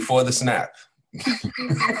it? Before the snap. I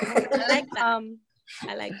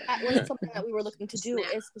like that. Well, something that we were looking to do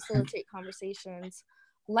is facilitate conversations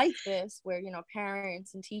like this, where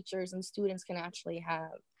parents and teachers and students can actually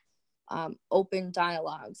have open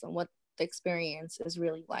dialogues on what the experience is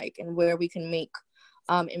really like and where we can make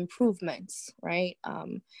improvements, right?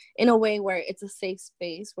 In a way where it's a safe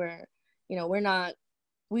space where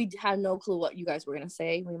we had no clue what you guys were gonna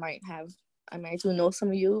say. I might do know some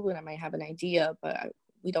of you, and I might have an idea, but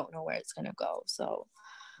we don't know where it's gonna go. So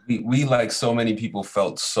we like so many people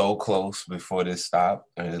felt so close before this stopped,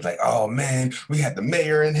 and it's like, oh man, we had the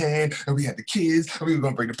mayor in hand, and we had the kids, and we were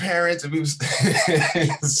gonna bring the parents, and we was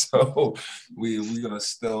so we're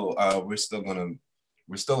still gonna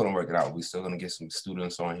we're still going to work it out. We're still going to get some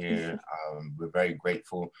students on here. We're very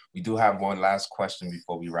grateful. We do have one last question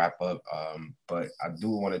before we wrap up, but I do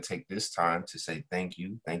want to take this time to say thank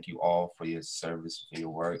you. Thank you all for your service, for your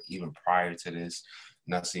work. Even prior to this,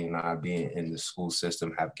 Nussie and I being in the school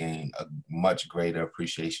system have gained a much greater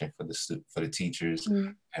appreciation for the teachers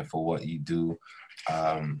and for what you do.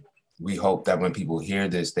 We hope that when people hear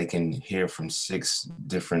this, they can hear from 6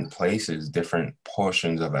 different places, different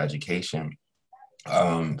portions of education,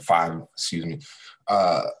 5, excuse me,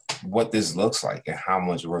 what this looks like and how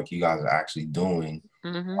much work you guys are actually doing.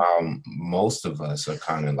 Most of us are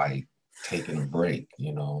kind of like taking a break,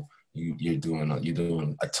 you know. You're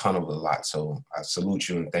doing a ton of a lot. So I salute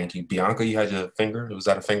you and thank you. Bianca, you had your finger. Was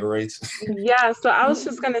that a finger raise? Yeah. So I was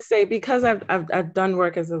just gonna say, because I've done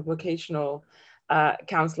work as a vocational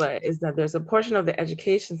counselor, is that there's a portion of the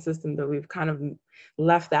education system that we've kind of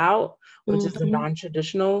left out, which is the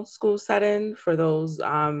non-traditional school setting for those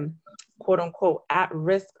quote unquote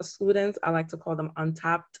at-risk students. I like to call them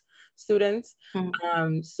untapped students.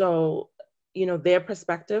 So, you know, their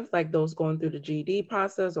perspective, like those going through the GED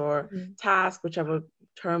process or task, whichever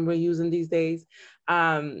term we're using these days,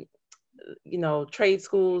 you know, trade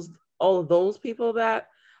schools, all of those people that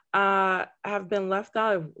have been left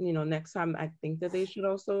out. You know, next time I think that they should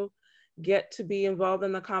also get to be involved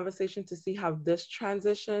in the conversation to see how this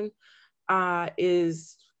transition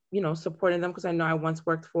is, you know, supporting them. Because I know I once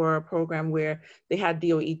worked for a program where they had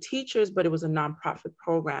DOE teachers, but it was a nonprofit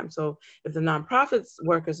program. So if the nonprofits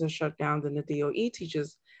workers are shut down, then the DOE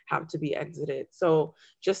teachers have to be exited. So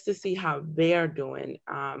just to see how they're doing,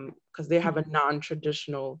 because they have a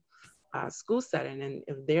non-traditional school setting, and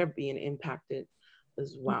if they're being impacted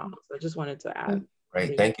as well. So I just wanted to add.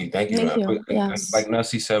 Right. Thank you. Yes. Like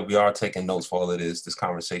Nussie said, we are taking notes for all of this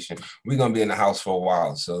conversation. We're going to be in the house for a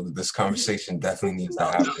while. So this conversation definitely needs to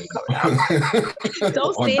happen.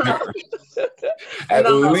 Don't say that. At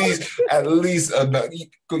least,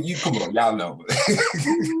 you come on, y'all know.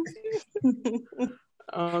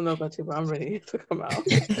 I don't know about you, but I'm ready to come out.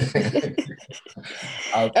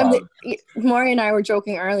 Maury and I were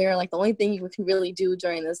joking earlier, like the only thing you can really do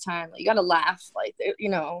during this time, like, you gotta laugh, like, you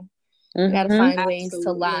know, you gotta find ways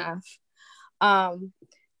to laugh.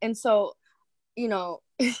 And so, you know,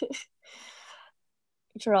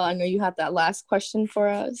 Terrell, I know you had that last question for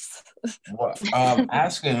us. Well,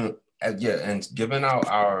 asking, and giving out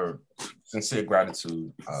our sincere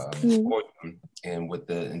gratitude for you, and with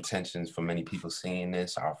the intentions for many people seeing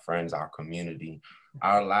this, our friends, our community.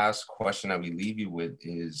 Our last question that we leave you with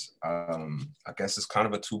is, I guess it's kind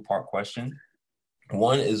of a 2-part question.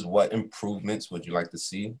 One is, what improvements would you like to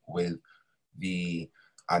see with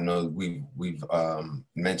I know we've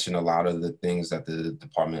mentioned a lot of the things that the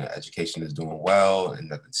Department of Education is doing well and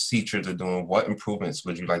that the teachers are doing. What improvements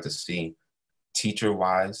would you like to see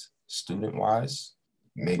teacher-wise, student-wise,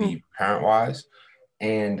 maybe parent-wise?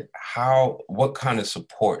 And what kind of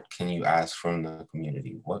support can you ask from the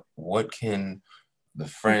community? What can the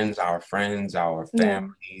friends, our families,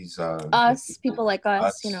 us, people like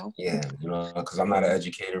us, you know? Yeah, you know, because I'm not an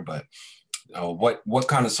educator, but what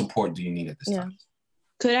kind of support do you need at this time?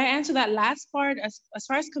 Could I answer that last part? As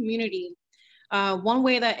far as community, one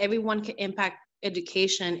way that everyone can impact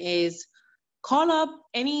education is call up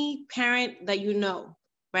any parent that you know,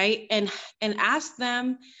 right? And ask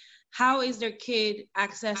them, how is their kid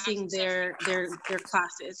accessing their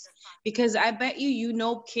classes? Because I bet you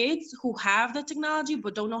know kids who have the technology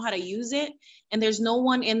but don't know how to use it, and there's no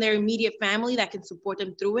one in their immediate family that can support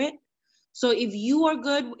them through it. So if you are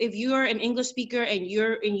good, if you are an English speaker and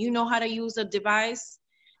you know how to use a device,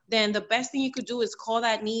 then the best thing you could do is call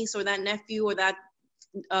that niece or that nephew or that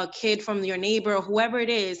kid from your neighbor or whoever it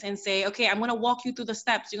is and say, okay, I'm gonna walk you through the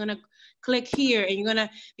steps. You're gonna click here and you're gonna,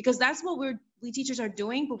 because that's what we teachers are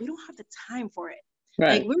doing, but we don't have the time for it.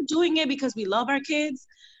 Right. Like, we're doing it because we love our kids,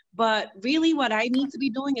 but really what I need to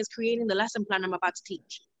be doing is creating the lesson plan I'm about to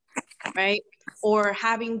teach, right? Or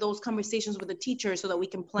having those conversations with the teacher so that we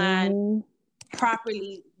can plan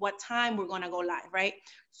properly what time we're gonna go live, right?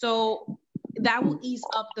 So that will ease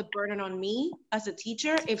up the burden on me as a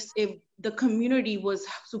teacher if the community was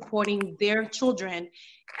supporting their children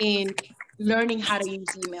in learning how to use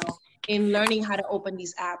email, in learning how to open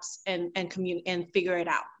these apps and communicate and figure it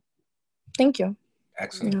out. Thank you.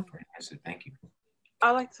 Excellent. Yeah. Thank you.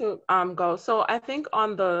 I like to go. So I think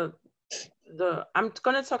on the I'm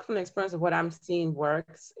going to talk from the experience of what I'm seeing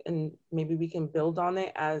works, and maybe we can build on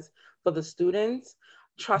it as for the students.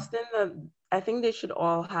 Trusting I think they should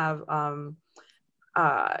all have,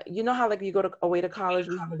 you know how like you go away to college,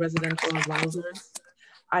 we have a residential advisors.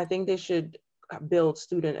 I think they should build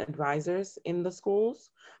student advisors in the schools,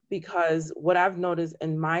 because what I've noticed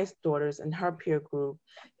in my daughters and her peer group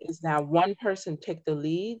is that one person take the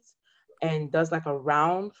leads and does like a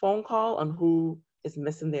round phone call on who is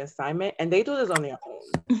missing the assignment, and they do this on their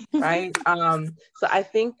own, right? So I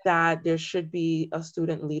think that there should be a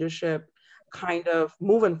student leadership kind of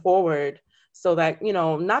moving forward, so that, you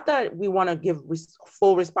know, not that we want to give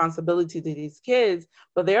full responsibility to these kids,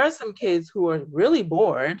 but there are some kids who are really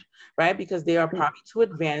bored, right? Because they are probably too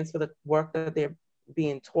advanced for the work that they're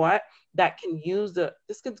being taught, that can use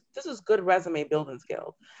this is good resume building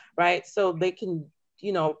skills, right? So they can,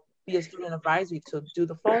 you know, be a student advisory to do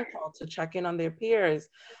the phone call to check in on their peers,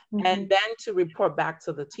 and then to report back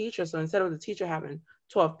to the teacher. So instead of the teacher having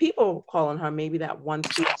 12 people calling her, maybe that one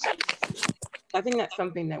student. I think that's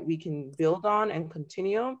something that we can build on and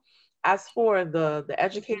continue. As for the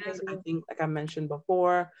educators, I think, like I mentioned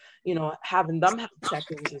before, you know, having them have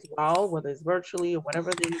check-ins as well, whether it's virtually or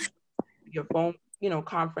whatever they need, your phone, you know,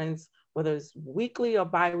 conference, whether it's weekly or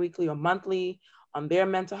bi-weekly or monthly, on their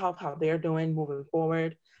mental health, how they're doing moving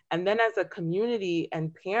forward. And then as a community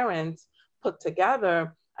and parents put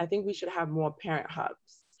together, I think we should have more parent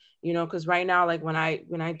hubs, you know, because right now, like when I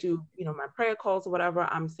do, you know, my prayer calls or whatever,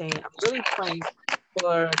 I'm saying I'm really praying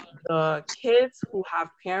for the kids who have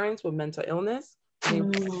parents with mental illness.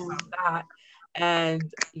 Maybe about that.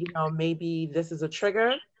 And, you know, maybe this is a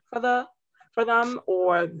trigger for them,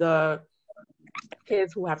 or the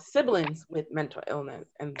kids who have siblings with mental illness,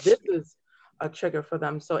 and this is a trigger for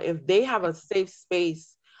them. So if they have a safe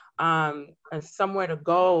space and somewhere to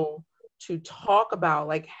go to talk about,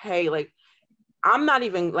 like, hey, like, I'm not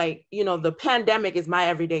even, like, you know, the pandemic is my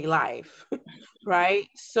everyday life, right?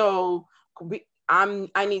 So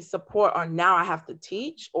I need support, or now I have to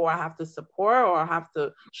teach, or I have to support, or I have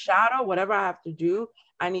to shadow, whatever I have to do.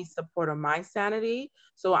 I need support on my sanity.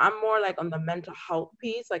 So I'm more like on the mental health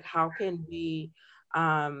piece, like how can we,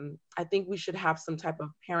 I think we should have some type of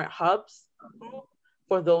parent hubs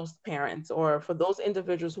for those parents, or for those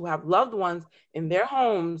individuals who have loved ones in their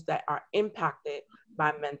homes that are impacted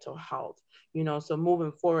by mental health, you know. So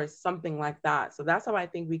moving forward, something like that. So that's how I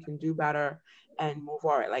think we can do better and move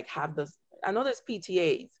forward, like have this, I know there's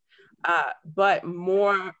PTAs, but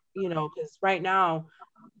more, you know, because right now,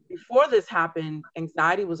 before this happened,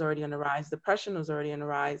 anxiety was already on the rise, depression was already on the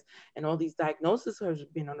rise, and all these diagnoses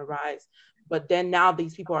have been on the rise. But then now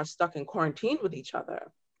these people are stuck in quarantine with each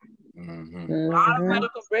other. A lot of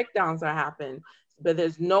medical breakdowns are happening, but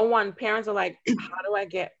there's no one, parents are like, how do I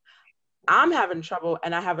get, I'm having trouble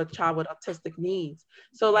and I have a child with autistic needs.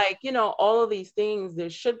 So, like, you know, all of these things, there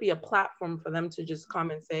should be a platform for them to just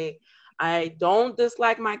come and say, I don't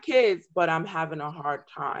dislike my kids, but I'm having a hard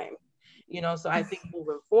time. You know, so I think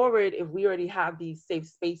moving forward, if we already have these safe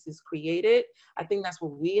spaces created, I think that's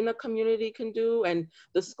what we in the community can do. And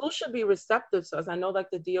the school should be receptive to us. I know like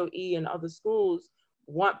the DOE and other schools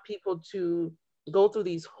want people to go through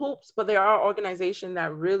these hoops, but there are organizations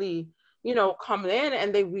that really, you know, come in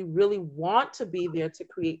and we really want to be there to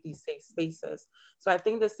create these safe spaces. So I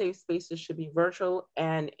think the safe spaces should be virtual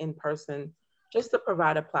and in person, just to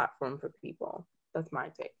provide a platform for people. That's my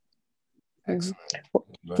take. Excellent.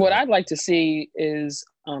 What I'd like to see is,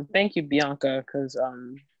 thank you, Bianca, because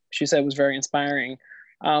she said it was very inspiring.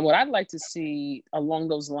 What I'd like to see along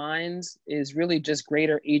those lines is really just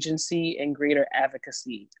greater agency and greater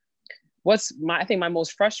advocacy. I think my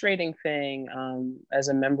most frustrating thing as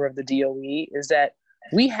a member of the DOE is that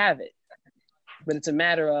we have it, but it's a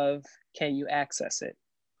matter of, can you access it?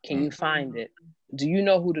 Can you find it? Do you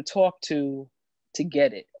know who to talk to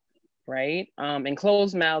get it, right? And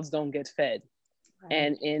closed mouths don't get fed. Right.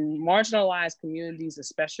 And in marginalized communities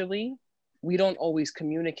especially, we don't always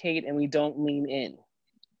communicate and we don't lean in,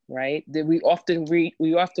 right? We often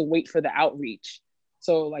wait for the outreach.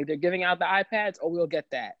 So like they're giving out the iPads, oh, we'll get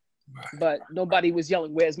that. Right. But nobody was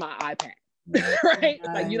yelling, where's my iPad? Right?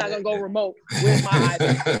 Like, you're not gonna go remote, where's my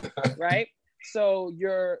iPad? Right? So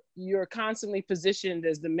you're constantly positioned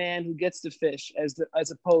as the man who gets to fish,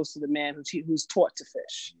 as opposed to the man who's taught to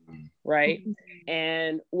fish, right?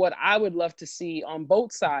 And what I would love to see on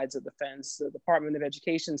both sides of the fence, the Department of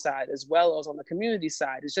Education side as well as on the community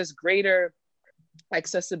side, is just greater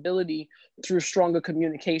accessibility through stronger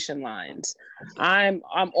communication lines. I'm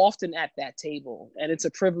often at that table, and it's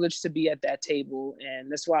a privilege to be at that table.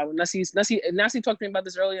 And that's why when Nessie talked to me about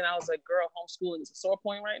this earlier, and I was like, girl, homeschooling is a sore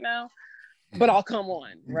point right now. But I'll come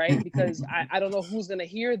on, right? Because I don't know who's going to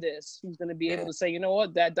hear this, who's going to be able to say, you know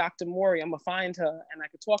what, that Dr. Mori, I'm going to find her and I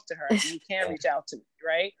could talk to her and you can reach out to me,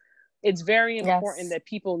 right? It's very important that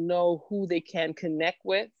people know who they can connect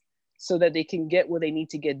with so that they can get what they need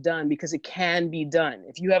to get done, because it can be done.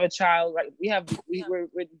 If you have a child, right, we're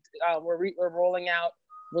rolling out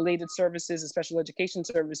related services and special education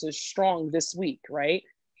services strong this week, right?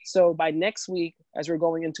 So by next week, as we're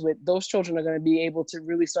going into it, those children are going to be able to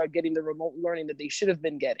really start getting the remote learning that they should have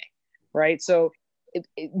been getting, right? So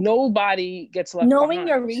nobody gets left Knowing behind.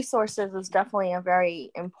 your resources is definitely a very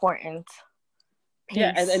important piece.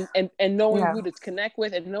 Yeah, and knowing who to connect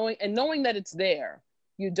with, and knowing that it's there.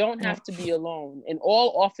 You don't have to be alone. In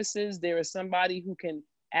all offices, there is somebody who can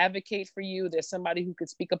advocate for you. There's somebody who can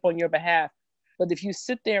speak up on your behalf. But if you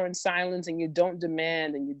sit there in silence and you don't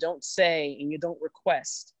demand and you don't say and you don't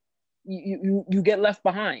request, you get left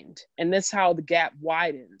behind. And that's how the gap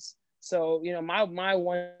widens. So, my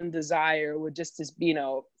one desire would just be,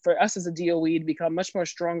 for us as a DOE to become much more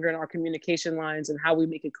stronger in our communication lines and how we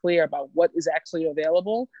make it clear about what is actually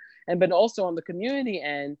available. But also on the community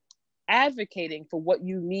end, advocating for what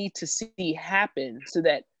you need to see happen so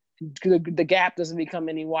that the gap doesn't become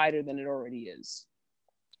any wider than it already is.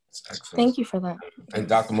 Thank you for that. And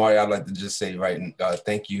Dr. Maury, I'd like to just say,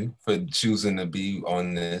 thank you for choosing to be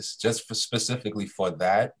on this, just specifically for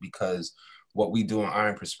that, because what we do in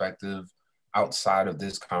Iron Perspective outside of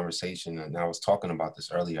this conversation, and I was talking about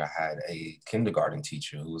this earlier, I had a kindergarten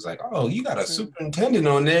teacher who was like, "Oh, you got a superintendent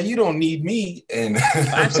on there, you don't need me." And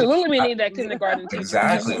absolutely, we need that kindergarten teacher.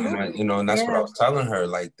 Exactly. And that's what I was telling her,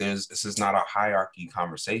 like, this is not a hierarchy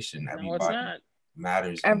conversation. Everybody it's not.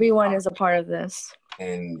 Matters. Everyone is a part of this.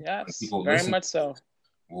 And people very much so.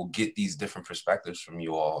 We'll get these different perspectives from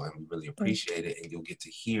you all, and we really appreciate it. And you'll get to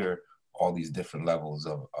hear all these different levels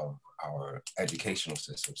of our educational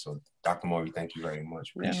system. So Dr. Maury, thank you very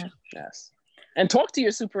much. Appreciate it. Yes. And talk to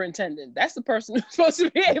your superintendent. That's the person who's supposed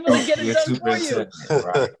to be able to get it done for you.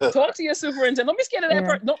 Right. Talk to your superintendent. Don't be scared of that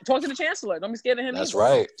person. Don't talk to the chancellor. Don't be scared of him. That's either.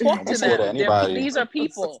 right. Talk to them. These are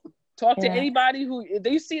people. Talk to anybody who, if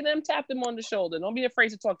you see them, tap them on the shoulder. Don't be afraid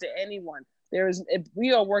to talk to anyone.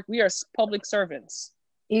 We are public servants.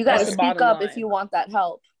 You got to speak up if you want that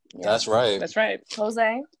help. That's right. That's right.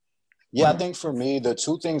 Jose? Yeah, I think for me, the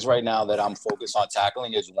two things right now that I'm focused on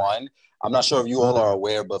tackling is one, I'm not sure if you all are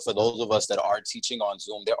aware, but for those of us that are teaching on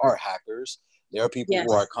Zoom, there are hackers. There are people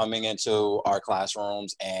who are coming into our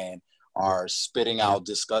classrooms and are spitting out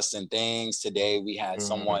disgusting things. Today, we had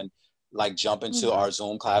someone like jump into our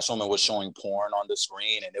Zoom classroom and was showing porn on the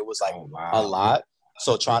screen. And it was like a lot.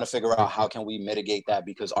 So trying to figure out how can we mitigate that,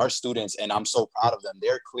 because our students, and I'm so proud of them,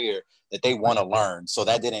 they're clear that they want to learn. So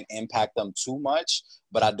that didn't impact them too much,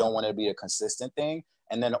 but I don't want it to be a consistent thing.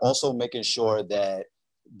 And then also making sure that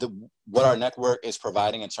what our network is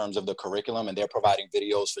providing in terms of the curriculum, and they're providing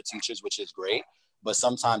videos for teachers, which is great, but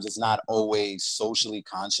sometimes it's not always socially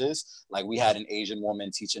conscious. Like we had an Asian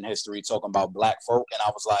woman teaching history talking about Black folk, and I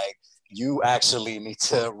was like, you actually need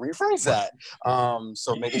to rephrase that.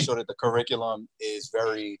 So making sure that the curriculum is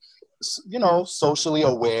very, socially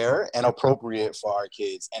aware and appropriate for our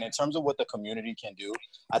kids. And in terms of what the community can do,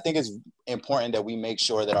 I think it's important that we make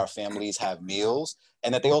sure that our families have meals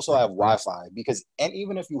and that they also have Wi-Fi, and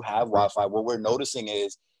even if you have Wi-Fi, what we're noticing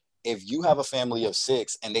is if you have a family of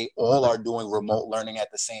 6 and they all are doing remote learning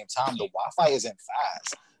at the same time, the Wi-Fi isn't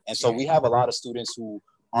fast. And so we have a lot of students who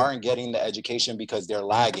aren't getting the education because they're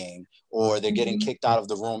lagging, or they're getting kicked out of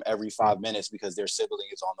the room every 5 minutes because their sibling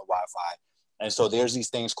is on the Wi-Fi. And so there's these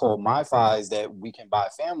things called MiFis that we can buy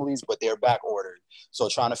families, but they're back ordered. So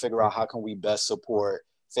trying to figure out how can we best support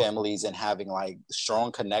families and having like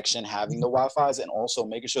strong connection, having the Wi-Fis, and also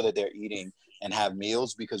making sure that they're eating and have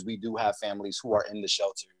meals, because we do have families who are in the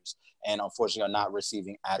shelters and unfortunately are not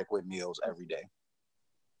receiving adequate meals every day.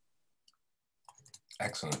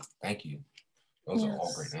 Excellent. Thank you. Those are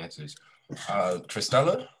all great answers.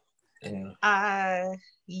 Tristella?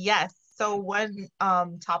 Yes. So one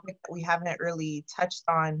topic that we haven't really touched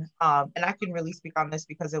on, and I can really speak on this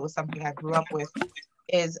because it was something I grew up with,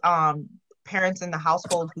 is parents in the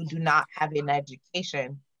household who do not have an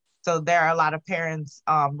education. So there are a lot of parents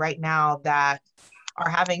right now that are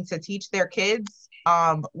having to teach their kids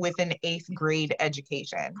with an 8th grade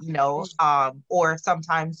education, or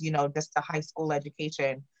sometimes, just a high school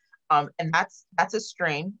education. And that's a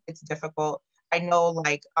strain. It's difficult. I know,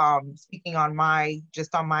 like, speaking on my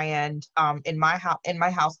end, in my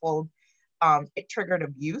household, it triggered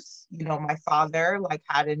abuse. My father like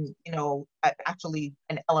had actually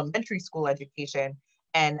an elementary school education.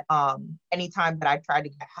 And anytime that I tried to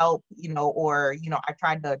get help, or, I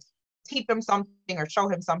tried to teach him something or show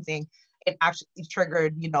him something, it actually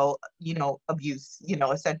triggered, abuse,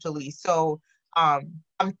 essentially. So I'm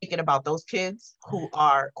thinking about those kids who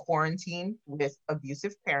are quarantined with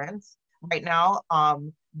abusive parents right now,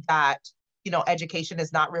 that education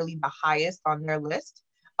is not really the highest on their list,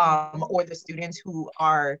 or the students who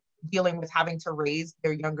are dealing with having to raise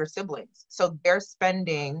their younger siblings. So they're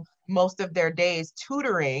spending most of their days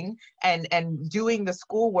tutoring and doing the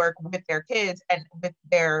schoolwork with their kids and with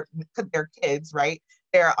their kids, right?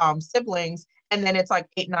 Their siblings. And then it's like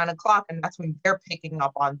 8, 9 o'clock, and that's when they're picking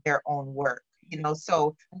up on their own work.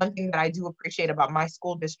 So one thing that I do appreciate about my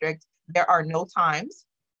school district, there are no times.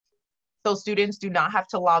 So students do not have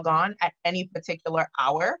to log on at any particular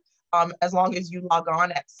hour. As long as you log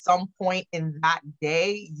on at some point in that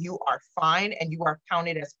day, you are fine and you are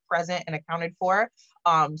counted as present and accounted for.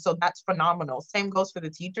 So that's phenomenal. Same goes for the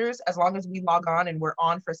teachers. As long as we log on and we're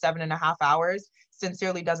on for 7.5 hours,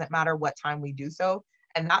 sincerely doesn't matter what time we do so.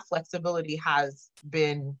 And that flexibility has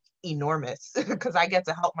been enormous because I get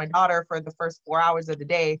to help my daughter for the first 4 hours of the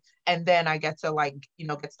day. And then I get to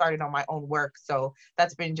get started on my own work. So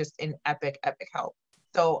that's been just an epic help.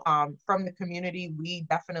 So from the community, we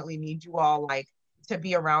definitely need you all to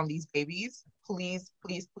be around these babies. Please,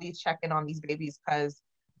 please, please check in on these babies because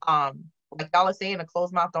like y'all are saying, a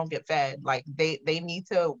closed mouth don't get fed. Like they need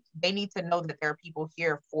to know that there are people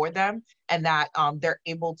here for them and that they're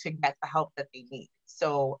able to get the help that they need.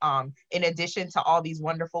 So in addition to all these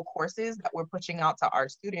wonderful courses that we're pushing out to our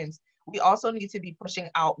students, we also need to be pushing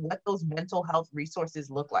out what those mental health resources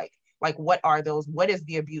look like. Like what are those? What is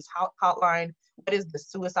the abuse hotline? What is the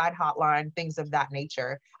suicide hotline? Things of that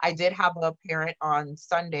nature. I did have a parent on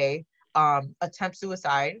Sunday attempt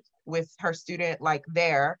suicide with her student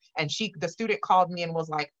there, and the student called me and was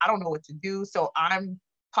like, I don't know what to do. So I'm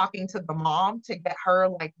talking to the mom to get her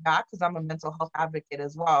back because I'm a mental health advocate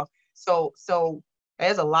as well. So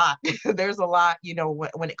there's a lot. There's a lot,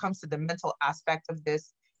 when it comes to the mental aspect of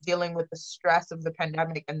this, dealing with the stress of the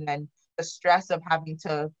pandemic and then the stress of having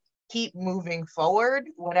to keep moving forward,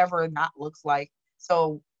 whatever that looks like.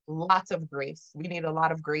 So lots of grace. We need a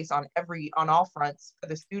lot of grace on all fronts. For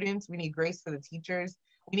the students, we need grace for the teachers.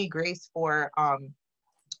 We need grace for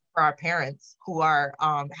our parents who are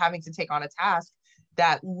having to take on a task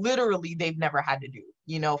that literally they've never had to do.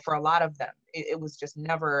 For a lot of them, it was just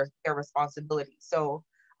never their responsibility. So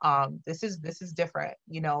this is different,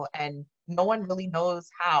 and no one really knows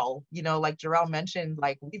how, like Jarrell mentioned,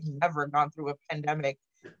 we've never gone through a pandemic,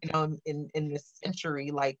 in this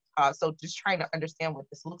century. So just trying to understand what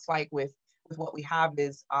this looks like with what we have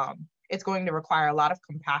is it's going to require a lot of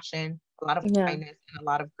compassion, a lot of kindness, and a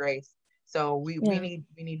lot of grace. So we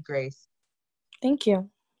need grace. Thank you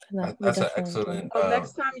for that. That's an excellent. Well,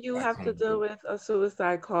 next time you have to deal with a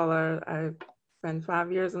suicide caller, I spent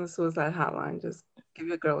 5 years in the suicide hotline. Just give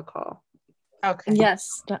your girl a call. Okay.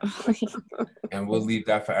 Yes, definitely. And we'll leave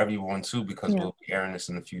that for everyone too, because we'll be airing this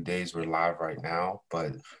in a few days. We're live right now.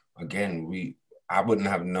 But again, I wouldn't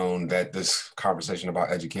have known that this conversation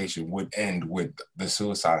about education would end with the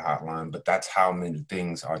suicide hotline, but that's how many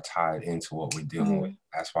things are tied into what we're dealing with.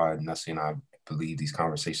 That's why Nussie and I believe these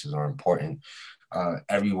conversations are important.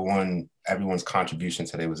 Everyone's contribution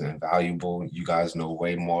today was invaluable. You guys know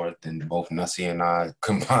way more than both Nussie and I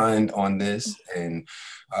combined on this, and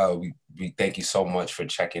we thank you so much for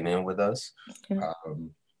checking in with us.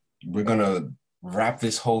 We're gonna wrap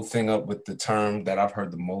this whole thing up with the term that I've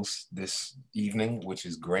heard the most this evening, which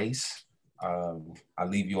is grace. I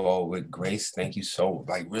leave you all with grace. Thank you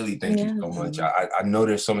really thank you so much. I know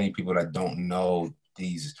there's so many people that don't know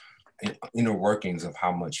these inner workings of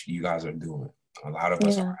how much you guys are doing. A lot of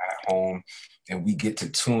us are at home and we get to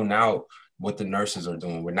tune out what the nurses are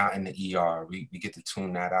doing. We're not in the ER. We get to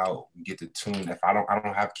tune that out. We get to tune. If I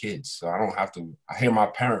don't have kids, so I don't have to. I hear my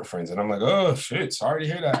parent friends, and I'm like, oh shit, sorry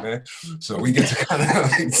to hear that, man. So we get to kind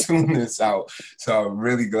of tune this out. So I'm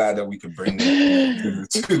really glad that we could bring this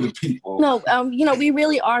to the people. No, we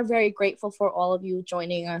really are very grateful for all of you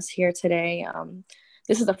joining us here today.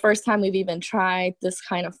 This is the first time we've even tried this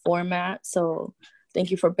kind of format, so thank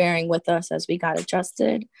you for bearing with us as we got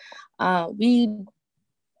adjusted. We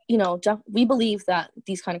believe that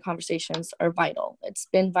these kind of conversations are vital. It's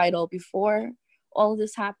been vital before all of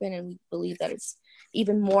this happened, and we believe that it's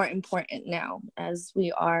even more important now as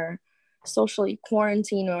we are socially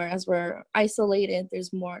quarantined or as we're isolated. There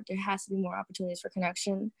has to be more opportunities for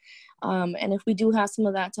connection. And if we do have some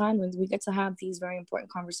of that time, then we get to have these very important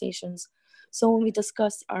conversations. So when we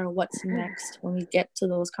discuss our what's next, when we get to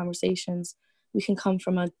those conversations, we can come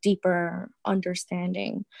from a deeper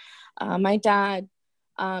understanding. My dad,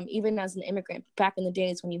 even as an immigrant, back in the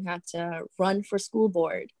days when you had to run for school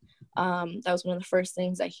board, that was one of the first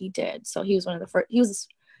things that he did. So he was he was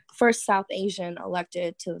the first South Asian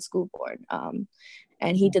elected to the school board.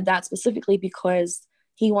 And he did that specifically because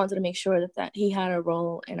he wanted to make sure that he had a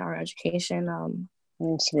role in our education.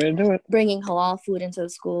 That's the way to do it. Bringing halal food into the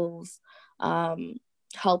schools,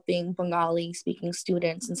 helping Bengali speaking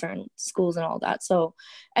students in certain schools and all that. So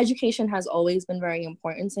education has always been very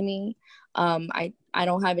important to me. I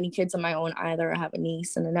don't have any kids of my own either. I have a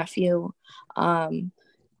niece and a nephew.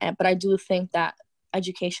 But I do think that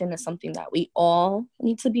education is something that we all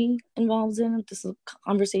need to be involved in. This is a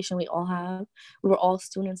conversation we all have. We were all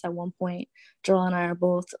students at one point. Joel and I are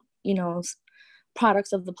both,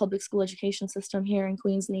 products of the public school education system here in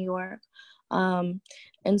Queens, New York. And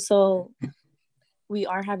so we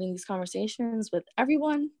are having these conversations with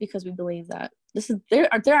everyone because we believe that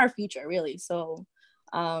they're our future, really. So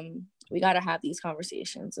we got to have these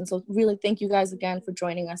conversations. And so really thank you guys again for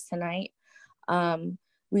joining us tonight.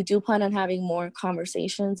 We do plan on having more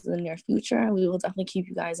conversations in the near future, and we will definitely keep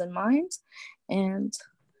you guys in mind. And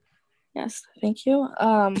yes, thank you.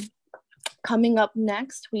 Coming up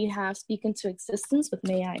next, we have Speak Into Existence with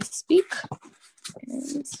May I Speak.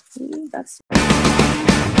 And that's